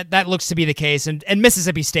looks to be the case. And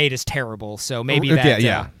Mississippi State is terrible, so maybe that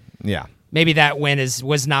yeah. Maybe that win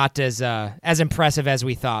was not as impressive as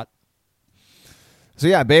we thought. So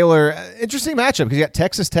yeah, Baylor, interesting matchup because you got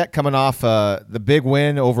Texas Tech coming off the big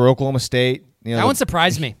win over Oklahoma State. You know, that one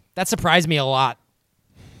surprised me. That surprised me a lot.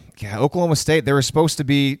 Yeah, Oklahoma State, they were supposed to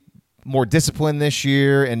be more disciplined this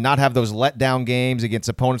year and not have those letdown games against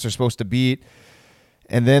opponents they're supposed to beat.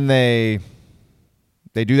 And then they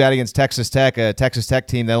do that against Texas Tech, a Texas Tech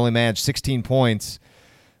team that only managed 16 points.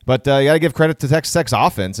 But you got to give credit to Texas Tech's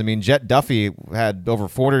offense. I mean, Jet Duffy had over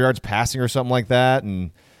 400 yards passing or something like that.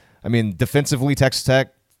 And, I mean, defensively, Texas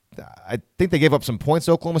Tech, I think they gave up some points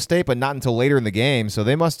to Oklahoma State, but not until later in the game. So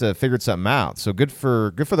they must have figured something out. So good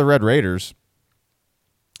for the Red Raiders.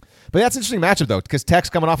 But that's an interesting matchup, though, because Tech's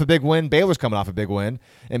coming off a big win, Baylor's coming off a big win,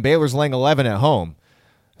 and Baylor's laying 11 at home.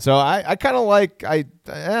 So I kind of like I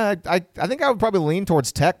think I would probably lean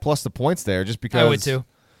towards Tech plus the points there, just because I would too.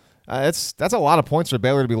 That's a lot of points for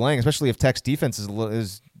Baylor to be laying, especially if Tech's defense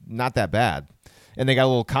is not that bad, and they got a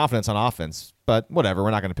little confidence on offense. But whatever,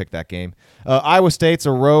 we're not going to pick that game. Iowa State's a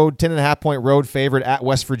 10.5-point road favorite at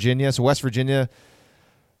West Virginia. So West Virginia,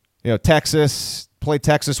 Texas played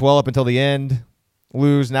Texas well up until the end.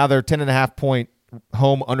 Lose. Now they're 10.5-point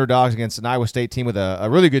home underdogs against an Iowa State team with a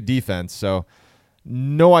really good defense. So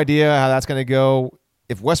no idea how that's going to go.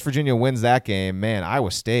 If West Virginia wins that game, man,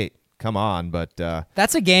 Iowa State, come on. But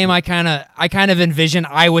that's a game I kind of envision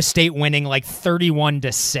Iowa State winning like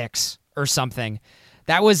 31-6 or something.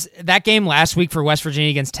 That game last week for West Virginia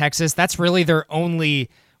against Texas. That's really their only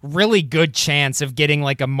really good chance of getting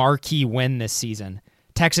like a marquee win this season.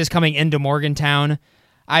 Texas coming into Morgantown.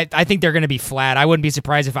 I think they're going to be flat. I wouldn't be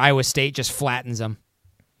surprised if Iowa State just flattens them.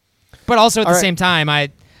 But also at the same time, I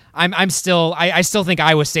still think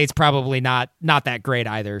Iowa State's probably not that great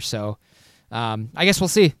either. So I guess we'll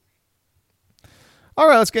see. All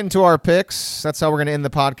right, let's get into our picks. That's how we're going to end the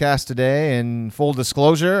podcast today. And full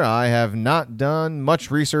disclosure, I have not done much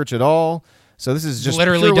research at all. So this is just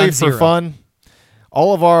literally purely done for zero. fun.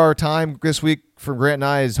 All of our time this week from Grant and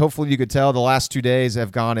I is, hopefully you could tell, the last 2 days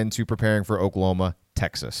have gone into preparing for Oklahoma,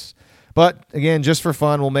 Texas. But again, just for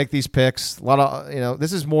fun, we'll make these picks. A lot of,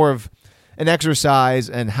 this is more of an exercise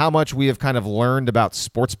and how much we have kind of learned about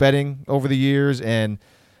sports betting over the years, and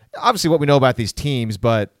obviously what we know about these teams.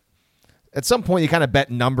 But at some point, you kind of bet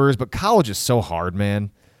numbers. But college is so hard,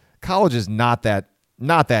 man. College is not that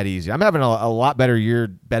easy. I'm having a lot better year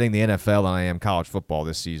betting the NFL than I am college football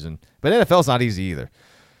this season. But NFL's not easy either.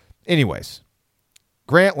 Anyways,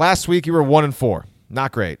 Grant, last week you were 1-4,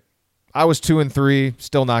 not great. I was 2-3,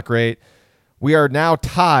 still not great. We are now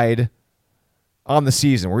tied on the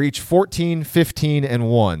season. We're each 14, 15, and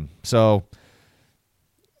 1. So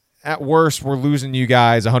at worst, we're losing you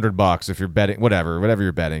guys $100 if you're betting, whatever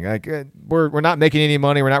you're betting. Like we're not making any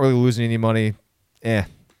money. We're not really losing any money.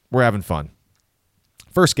 We're having fun.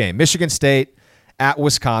 First game, Michigan State at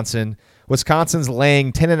Wisconsin. Wisconsin's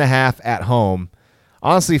laying 10.5 at home.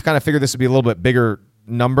 Honestly, I've kind of figured this would be a little bit bigger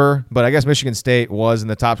number, but I guess Michigan State was in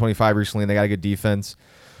the top 25 recently, and they got a good defense.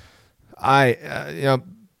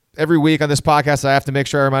 Every week on this podcast, I have to make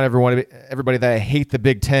sure I remind everybody that I hate the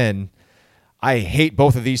Big Ten. I hate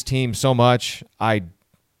both of these teams so much. I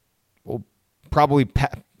will probably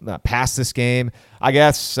pass this game. I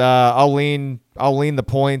guess I'll lean the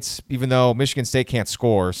points, even though Michigan State can't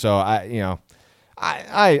score. So I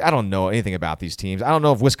don't know anything about these teams. I don't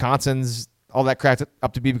know if Wisconsin's all that cracked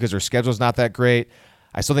up to be because their schedule's not that great.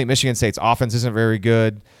 I still think Michigan State's offense isn't very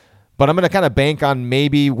good. But I'm going to kind of bank on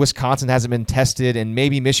maybe Wisconsin hasn't been tested and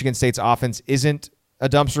maybe Michigan State's offense isn't a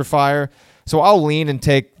dumpster fire. So I'll lean and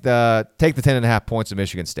take the 10.5 points of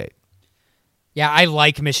Michigan State. Yeah, I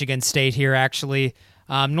like Michigan State here, actually.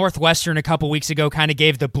 Northwestern a couple weeks ago kind of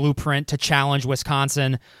gave the blueprint to challenge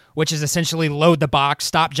Wisconsin, which is essentially load the box,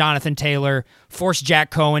 stop Jonathan Taylor, force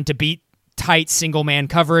Jack Cohen to beat tight single-man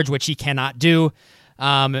coverage, which he cannot do.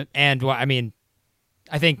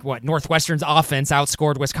 I think Northwestern's offense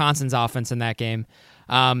outscored Wisconsin's offense in that game.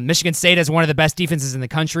 Michigan State has one of the best defenses in the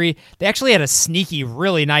country. They actually had a sneaky,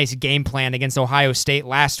 really nice game plan against Ohio State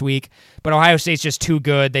last week, but Ohio State's just too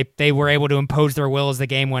good. They were able to impose their will as the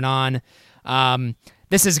game went on.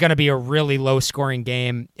 This is going to be a really low-scoring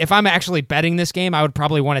game. If I'm actually betting this game, I would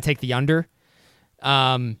probably want to take the under.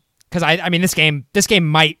 Because I mean, this game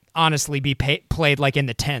might honestly be played like in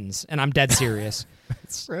the 10s, and I'm dead serious.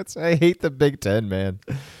 I hate the Big Ten, man.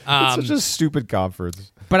 It's such a stupid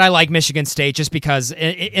conference. But I like Michigan State just because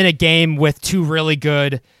in a game with two really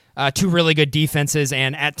good defenses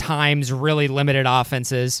and at times really limited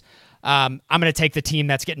offenses, I'm going to take the team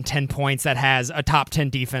that's getting 10 points that has a top 10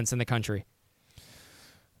 defense in the country.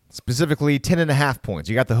 Specifically 10.5 points.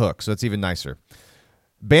 You got the hook, so it's even nicer.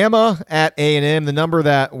 Bama at A&M, the number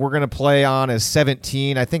that we're going to play on is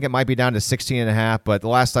 17. I think it might be down to 16.5, but the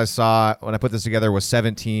last I saw when I put this together was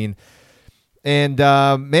 17. And,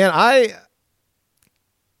 man,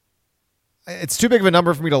 it's too big of a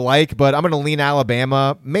number for me to like, but I'm going to lean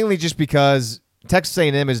Alabama, mainly just because Texas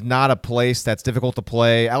A&M is not a place that's difficult to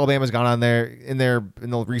play. Alabama's gone on there in the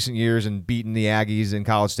recent years and beaten the Aggies in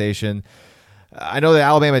College Station. I know the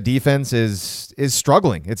Alabama defense is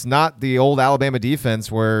struggling. It's not the old Alabama defense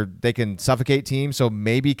where they can suffocate teams, so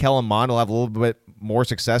maybe Kellen Mond will have a little bit more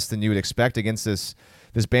success than you would expect against this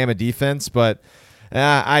Bama defense, but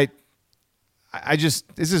I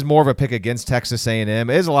just, this is more of a pick against Texas A&M.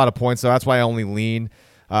 It is a lot of points, though. That's why I only lean.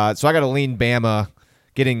 So I got to lean Bama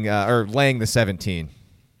laying the 17.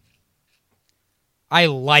 I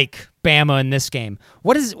like Bama in this game.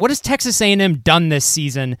 What has Texas A&M done this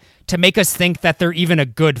season to make us think that they're even a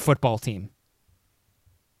good football team?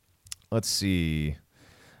 Let's see.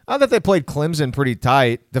 I thought they played Clemson pretty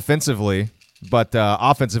tight defensively, but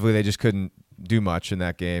offensively they just couldn't do much in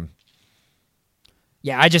that game.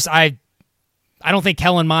 Yeah, I don't think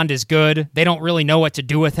Kellen Mond is good. They don't really know what to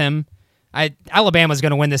do with him. Alabama's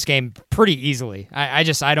going to win this game pretty easily.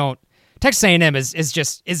 I don't. Texas A&M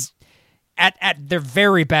is at their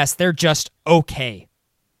very best. They're just okay.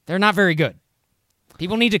 They're not very good.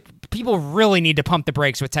 People really need to pump the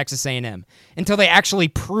brakes with Texas A&M until they actually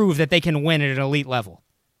prove that they can win at an elite level.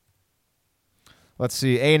 Let's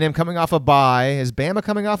see. A&M coming off a bye. Is Bama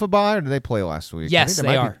coming off a bye, or did they play last week? Yes,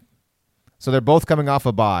 they are. So they're both coming off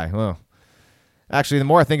a bye. Well, actually, the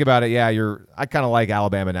more I think about it, yeah, I kind of like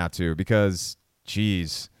Alabama now too because,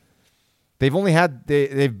 geez, they've only had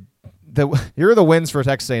here are the wins for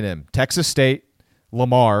Texas A&M: Texas State,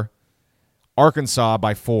 Lamar, Arkansas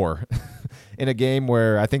by 4 in a game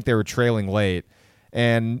where I think they were trailing late,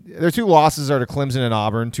 and their 2 losses are to Clemson and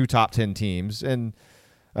Auburn, 2 top 10 teams, and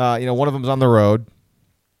one of them's on the road.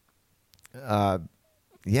 You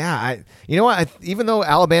know what? Even though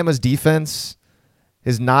Alabama's defense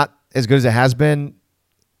is not as good as it has been,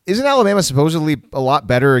 isn't Alabama supposedly a lot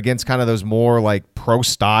better against kind of those more like pro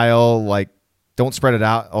style, like don't spread it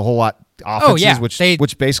out a whole lot offenses? Oh, yeah.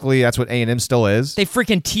 Which basically that's what A&M still is. They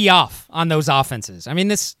freaking tee off on those offenses. I mean,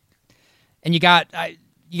 and you got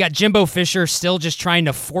Jimbo Fisher still just trying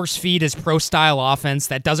to force feed his pro style offense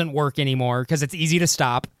that doesn't work anymore because it's easy to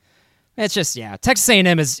stop. It's just, yeah, Texas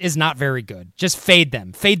A&M is not very good. Just fade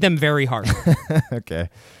them very hard. Okay.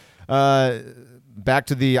 Back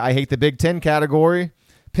to the I hate the Big Ten category.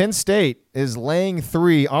 Penn State is laying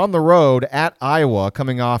 3 on the road at Iowa,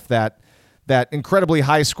 coming off that incredibly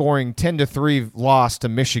high-scoring 10-3 loss to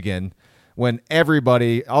Michigan when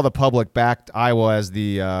all the public backed Iowa as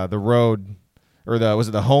the road, or was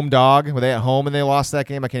it the home dog? Were they at home and they lost that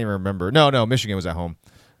game? I can't even remember. No, Michigan was at home,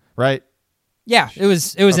 right? Yeah, it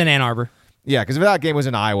was in Ann Arbor. Yeah, because if that game was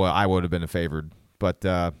in Iowa, Iowa would have been favored. But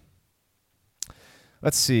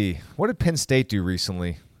let's see. What did Penn State do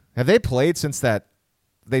recently? Have they played since they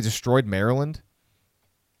destroyed Maryland?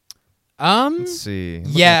 Let's see.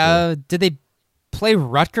 Yeah, did they play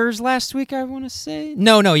Rutgers last week, I want to say?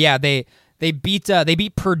 No, yeah, they beat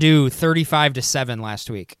Purdue 35-7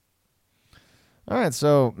 last week. All right,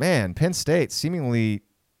 so man, Penn State seemingly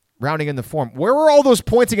rounding into form. Where were all those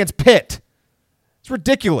points against Pitt? It's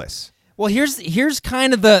ridiculous. Well, here's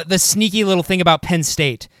kind of the sneaky little thing about Penn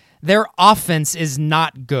State. Their offense is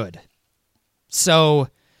not good. So,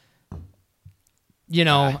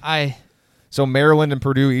 So Maryland and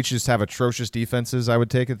Purdue each just have atrocious defenses, I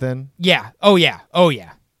would take it then? Yeah. Oh, yeah.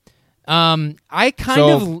 So Penn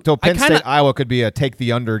State, Iowa could be a take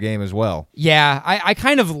the under game as well. Yeah, I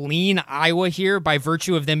kind of lean Iowa here by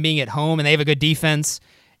virtue of them being at home and they have a good defense.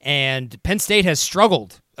 And Penn State has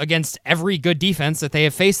struggled against every good defense that they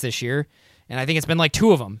have faced this year. And I think it's been like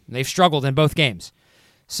 2 of them. They've struggled in both games.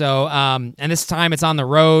 So, and this time it's on the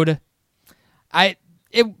road.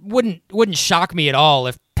 it wouldn't shock me at all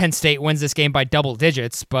if Penn State wins this game by double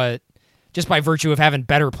digits, but just by virtue of having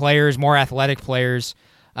better players, more athletic players.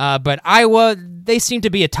 But Iowa, they seem to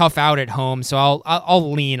be a tough out at home, so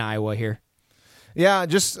I'll lean Iowa here. Yeah,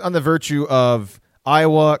 just on the virtue of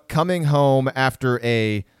Iowa coming home after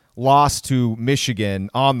a loss to Michigan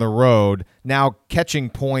on the road, now catching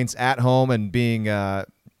points at home and being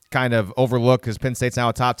kind of overlooked because Penn State's now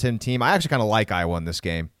a top 10 team. I actually kind of like Iowa in this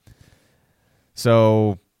game.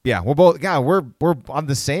 So yeah, we're on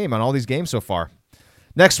the same on all these games so far.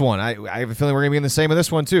 Next one, I have a feeling we're going to be in the same with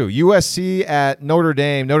this one too. USC at Notre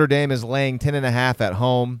Dame. Notre Dame is laying 10.5 at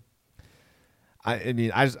home. I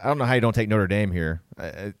mean, I don't know how you don't take Notre Dame here.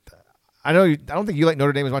 I don't think you like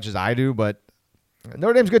Notre Dame as much as I do, but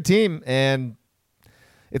Notre Dame's a good team, and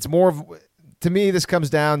it's more of, to me, this comes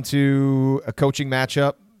down to a coaching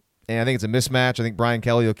matchup, and I think it's a mismatch. I think Brian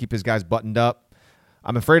Kelly will keep his guys buttoned up.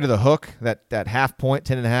 I'm afraid of the hook, that half point,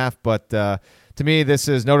 10.5, but to me, this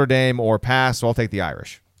is Notre Dame or pass, so I'll take the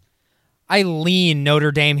Irish. I lean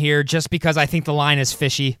Notre Dame here just because I think the line is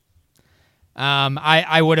fishy.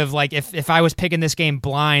 I would have, like, if I was picking this game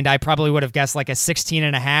blind, I probably would have guessed like a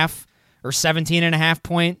 16.5 or 17.5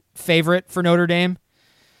 point favorite for Notre Dame.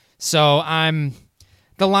 So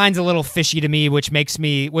the line's a little fishy to me, which makes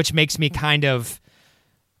me kind of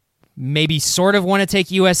maybe sort of want to take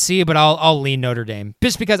USC, but I'll lean Notre Dame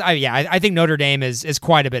just because I think Notre Dame is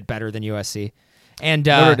quite a bit better than USC. And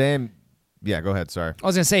Notre Dame, yeah, go ahead. Sorry, I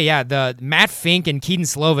was gonna say the Matt Fink and Keaton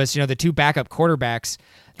Slovis, the two backup quarterbacks.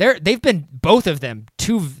 They've been, both of them,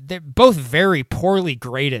 they're both very poorly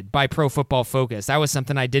graded by Pro Football Focus. That was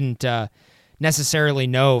something I didn't necessarily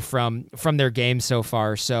know from their games so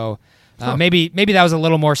far. So maybe that was a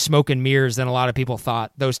little more smoke and mirrors than a lot of people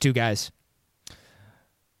thought, those two guys.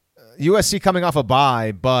 USC coming off a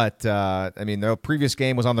bye, but I mean, their previous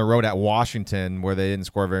game was on the road at Washington where they didn't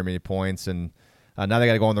score very many points, and now they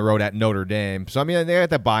got to go on the road at Notre Dame. So, I mean, they got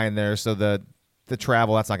that bye in there, so the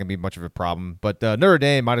travel, that's not going to be much of a problem. But Notre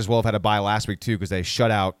Dame might as well have had a bye last week, too, because they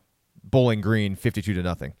shut out Bowling Green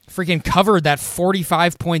 52-0. Freaking covered that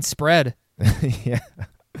 45-point spread. Yeah.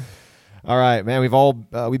 All right, man,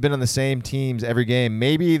 we've been on the same teams every game.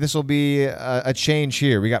 Maybe this will be a change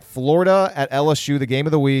here. We got Florida at LSU, the game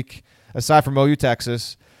of the week, aside from OU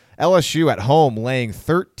Texas. LSU at home laying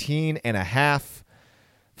 13.5.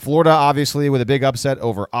 Florida, obviously, with a big upset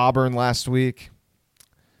over Auburn last week.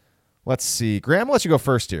 Let's see. Graham, I'll let you go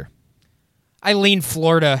first here. I lean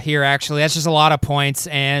Florida here, actually. That's just a lot of points.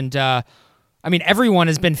 And, I mean, everyone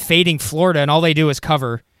has been fading Florida, and all they do is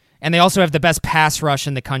cover. And they also have the best pass rush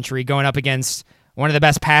in the country going up against one of the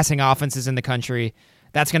best passing offenses in the country.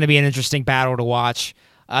 That's going to be an interesting battle to watch.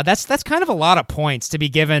 That's kind of a lot of points to be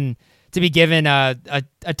given a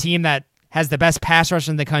team that has the best pass rush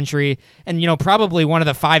in the country and, probably one of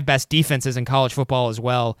the 5 best defenses in college football as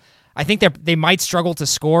well. I think they might struggle to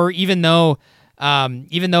score, even though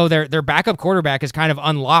their backup quarterback has kind of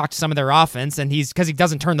unlocked some of their offense, and because he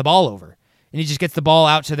doesn't turn the ball over, and he just gets the ball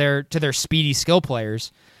out to their speedy skill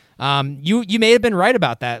players. You may have been right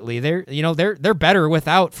about that, Lee. They're better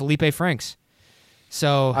without Felipe Franks.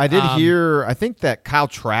 So I did hear. I think that Kyle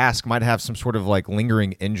Trask might have some sort of like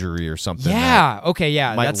lingering injury or something. Yeah. Okay.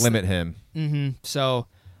 Yeah. Might limit him. Mm-hmm. So,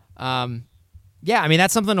 yeah. I mean,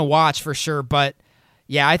 that's something to watch for sure. But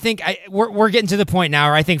yeah, I think we're getting to the point now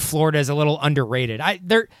where I think Florida is a little underrated.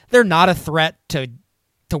 They're not a threat to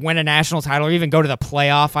win a national title or even go to the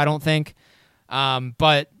playoff, I don't think.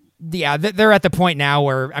 But yeah, they're at the point now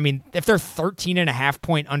where, I mean, if they're 13.5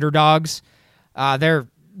 point underdogs,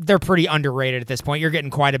 they're pretty underrated at this point. You're getting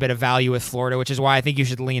quite a bit of value with Florida, which is why I think you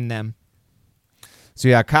should lean them. So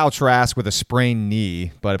yeah, Kyle Trask with a sprained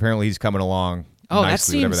knee, but apparently he's coming along nicely, that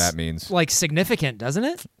seems whatever that means. Like significant, doesn't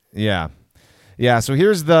it? Yeah. Yeah, so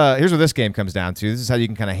here's what this game comes down to. This is how you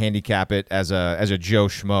can kind of handicap it as a Joe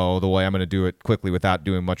Schmo, the way I'm going to do it quickly without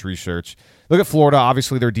doing much research. Look at Florida.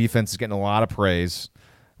 Obviously, their defense is getting a lot of praise.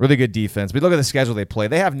 Really good defense. But look at the schedule they play.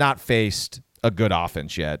 They have not faced a good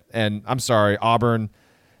offense yet. And I'm sorry, Auburn,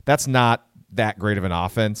 that's not that great of an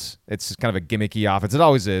offense. It's kind of a gimmicky offense. It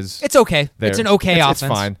always is. It's okay. It's an okay offense.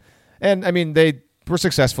 It's fine. And, I mean, they were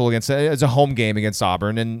successful against it. It's a home game against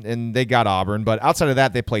Auburn, and they got Auburn. But outside of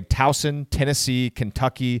that, they played Towson, Tennessee,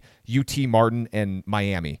 Kentucky, UT Martin, and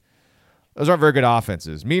Miami. Those aren't very good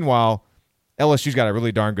offenses. Meanwhile, LSU's got a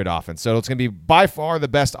really darn good offense. So it's going to be by far the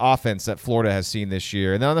best offense that Florida has seen this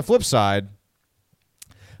year. And then on the flip side,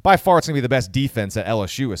 by far it's going to be the best defense that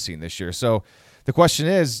LSU has seen this year. So the question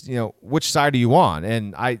is, which side are you on?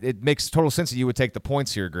 And it makes total sense that you would take the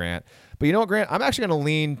points here, Grant. But you know what, Grant? I'm actually going to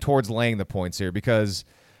lean towards laying the points here because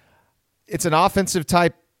it's an offensive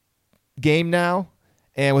type game now.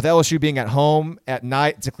 And with LSU being at home at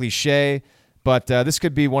night, it's a cliche, but this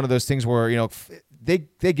could be one of those things where, they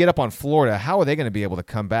get up on Florida. How are they going to be able to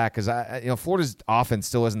come back? Because Florida's offense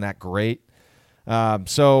still isn't that great.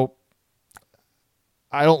 So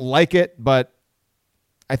I don't like it, but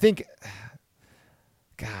I think,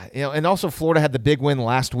 God, and also Florida had the big win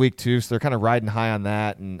last week too, so they're kind of riding high on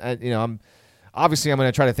that. And I'm going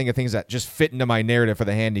to try to think of things that just fit into my narrative for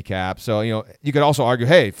the handicap. So you could also argue,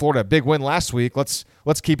 hey, Florida big win last week. Let's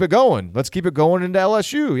keep it going. Let's keep it going into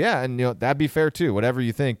LSU. Yeah, and that'd be fair too. Whatever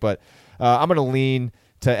you think, but I'm going to lean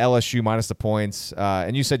to LSU minus the points.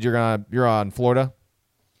 And you said you're on Florida.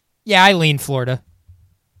 Yeah, I lean Florida.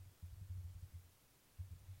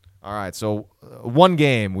 All right, so one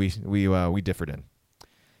game we differed in.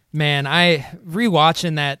 Man, I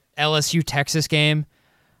rewatching that LSU Texas game.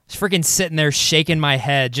 I was freaking sitting there shaking my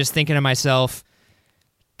head, just thinking to myself,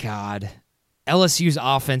 God, LSU's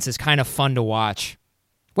offense is kind of fun to watch.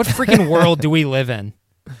 What freaking world do we live in?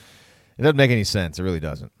 It doesn't make any sense. It really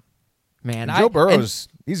doesn't. Man, Joe Burrow's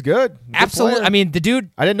he's good. Absolutely. Player. I mean, the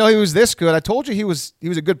dude. I didn't know he was this good. I told you he was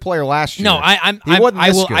a good player last year. No,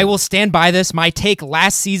 I will stand by this. My take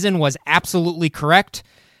last season was absolutely correct.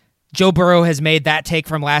 Joe Burrow has made that take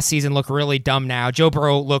from last season look really dumb now. Joe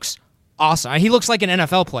Burrow looks awesome. He looks like an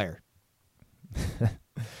NFL player.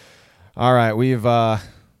 All right, we've gone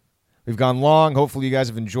long. Hopefully you guys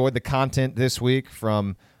have enjoyed the content this week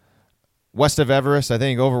from west of Everest. I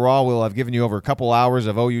think overall we'll have given you over a couple hours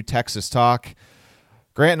of OU Texas talk.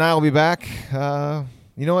 Grant and I will be back.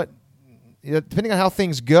 You know what? Depending on how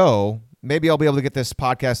things go, maybe I'll be able to get this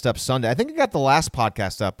podcast up Sunday. I think I got the last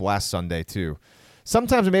podcast up last Sunday too.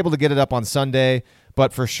 Sometimes I'm able to get it up on Sunday,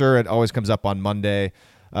 but for sure it always comes up on Monday.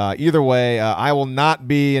 Either way, I will not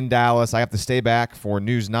be in Dallas. I have to stay back for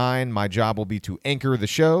News 9. My job will be to anchor the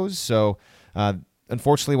shows, so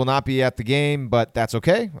unfortunately will not be at the game, but that's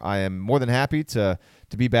okay. I am more than happy to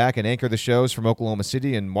be back and anchor the shows from Oklahoma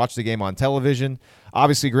City and watch the game on television.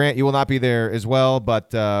 Obviously, Grant, you will not be there as well,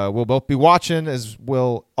 but we'll both be watching, as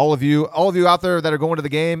will all of you. All of you out there that are going to the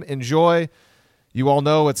game, enjoy. You all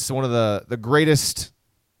know it's one of the greatest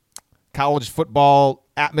college football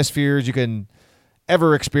atmospheres you can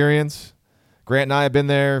ever experience. Grant and I have been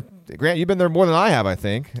there. Grant, you've been there more than I have, I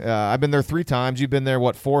think. I've been there 3 times. You've been there,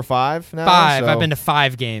 what, 4 or 5 now? 5. So, I've been to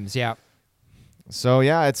 5 games, yeah. So,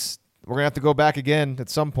 yeah, we're going to have to go back again at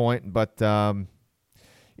some point. But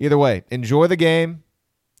either way, enjoy the game.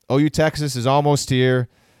 OU Texas is almost here.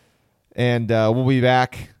 And we'll be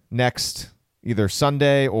back next either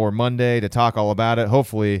Sunday or Monday to talk all about it,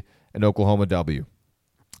 hopefully an Oklahoma W.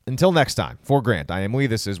 Until next time, for Grant, I am Lee.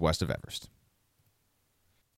 This is West of Everest.